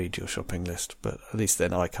 they can read your shopping list. But at least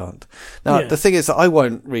then I can't. Now the thing is that I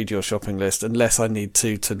won't read your shopping list unless I need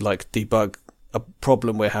to like debug a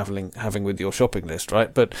problem we're having with your shopping list,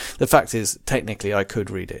 right? But the fact is, technically, I could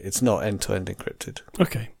read it. It's not end-to-end encrypted.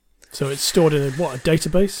 Okay, so it's stored in a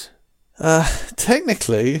database?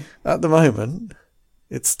 Technically, at the moment,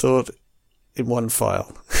 it's stored in one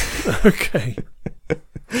file. Okay.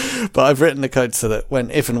 But I've written the code so that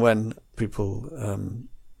if and when people,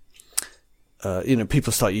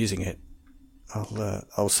 people start using it,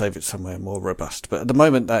 I'll save it somewhere more robust. But at the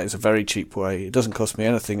moment, that is a very cheap way. It doesn't cost me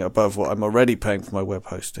anything above what I'm already paying for my web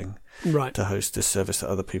hosting, right, to host this service that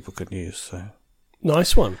other people can use. So,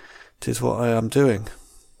 nice one. It is what I am doing.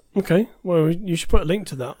 Okay. Well, you should put a link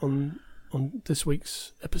to that on this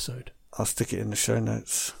week's episode. I'll stick it in the show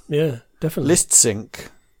notes. Yeah, definitely.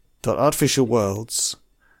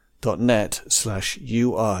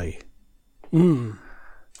 listsync.artificialworlds.net/UI.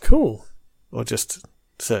 Cool. Or just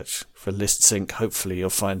search for ListSync. Hopefully you'll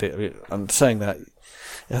find it. I'm saying that it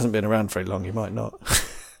hasn't been around very long. You might not.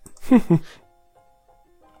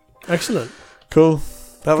 Excellent. Cool.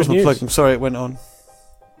 That was my plug. I'm sorry it went on.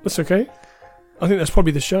 That's okay. I think that's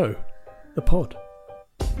probably the show. The pod.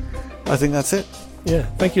 I think that's it. Yeah.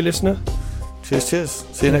 Thank you, listener. Cheers.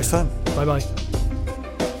 See you next time. Bye-bye.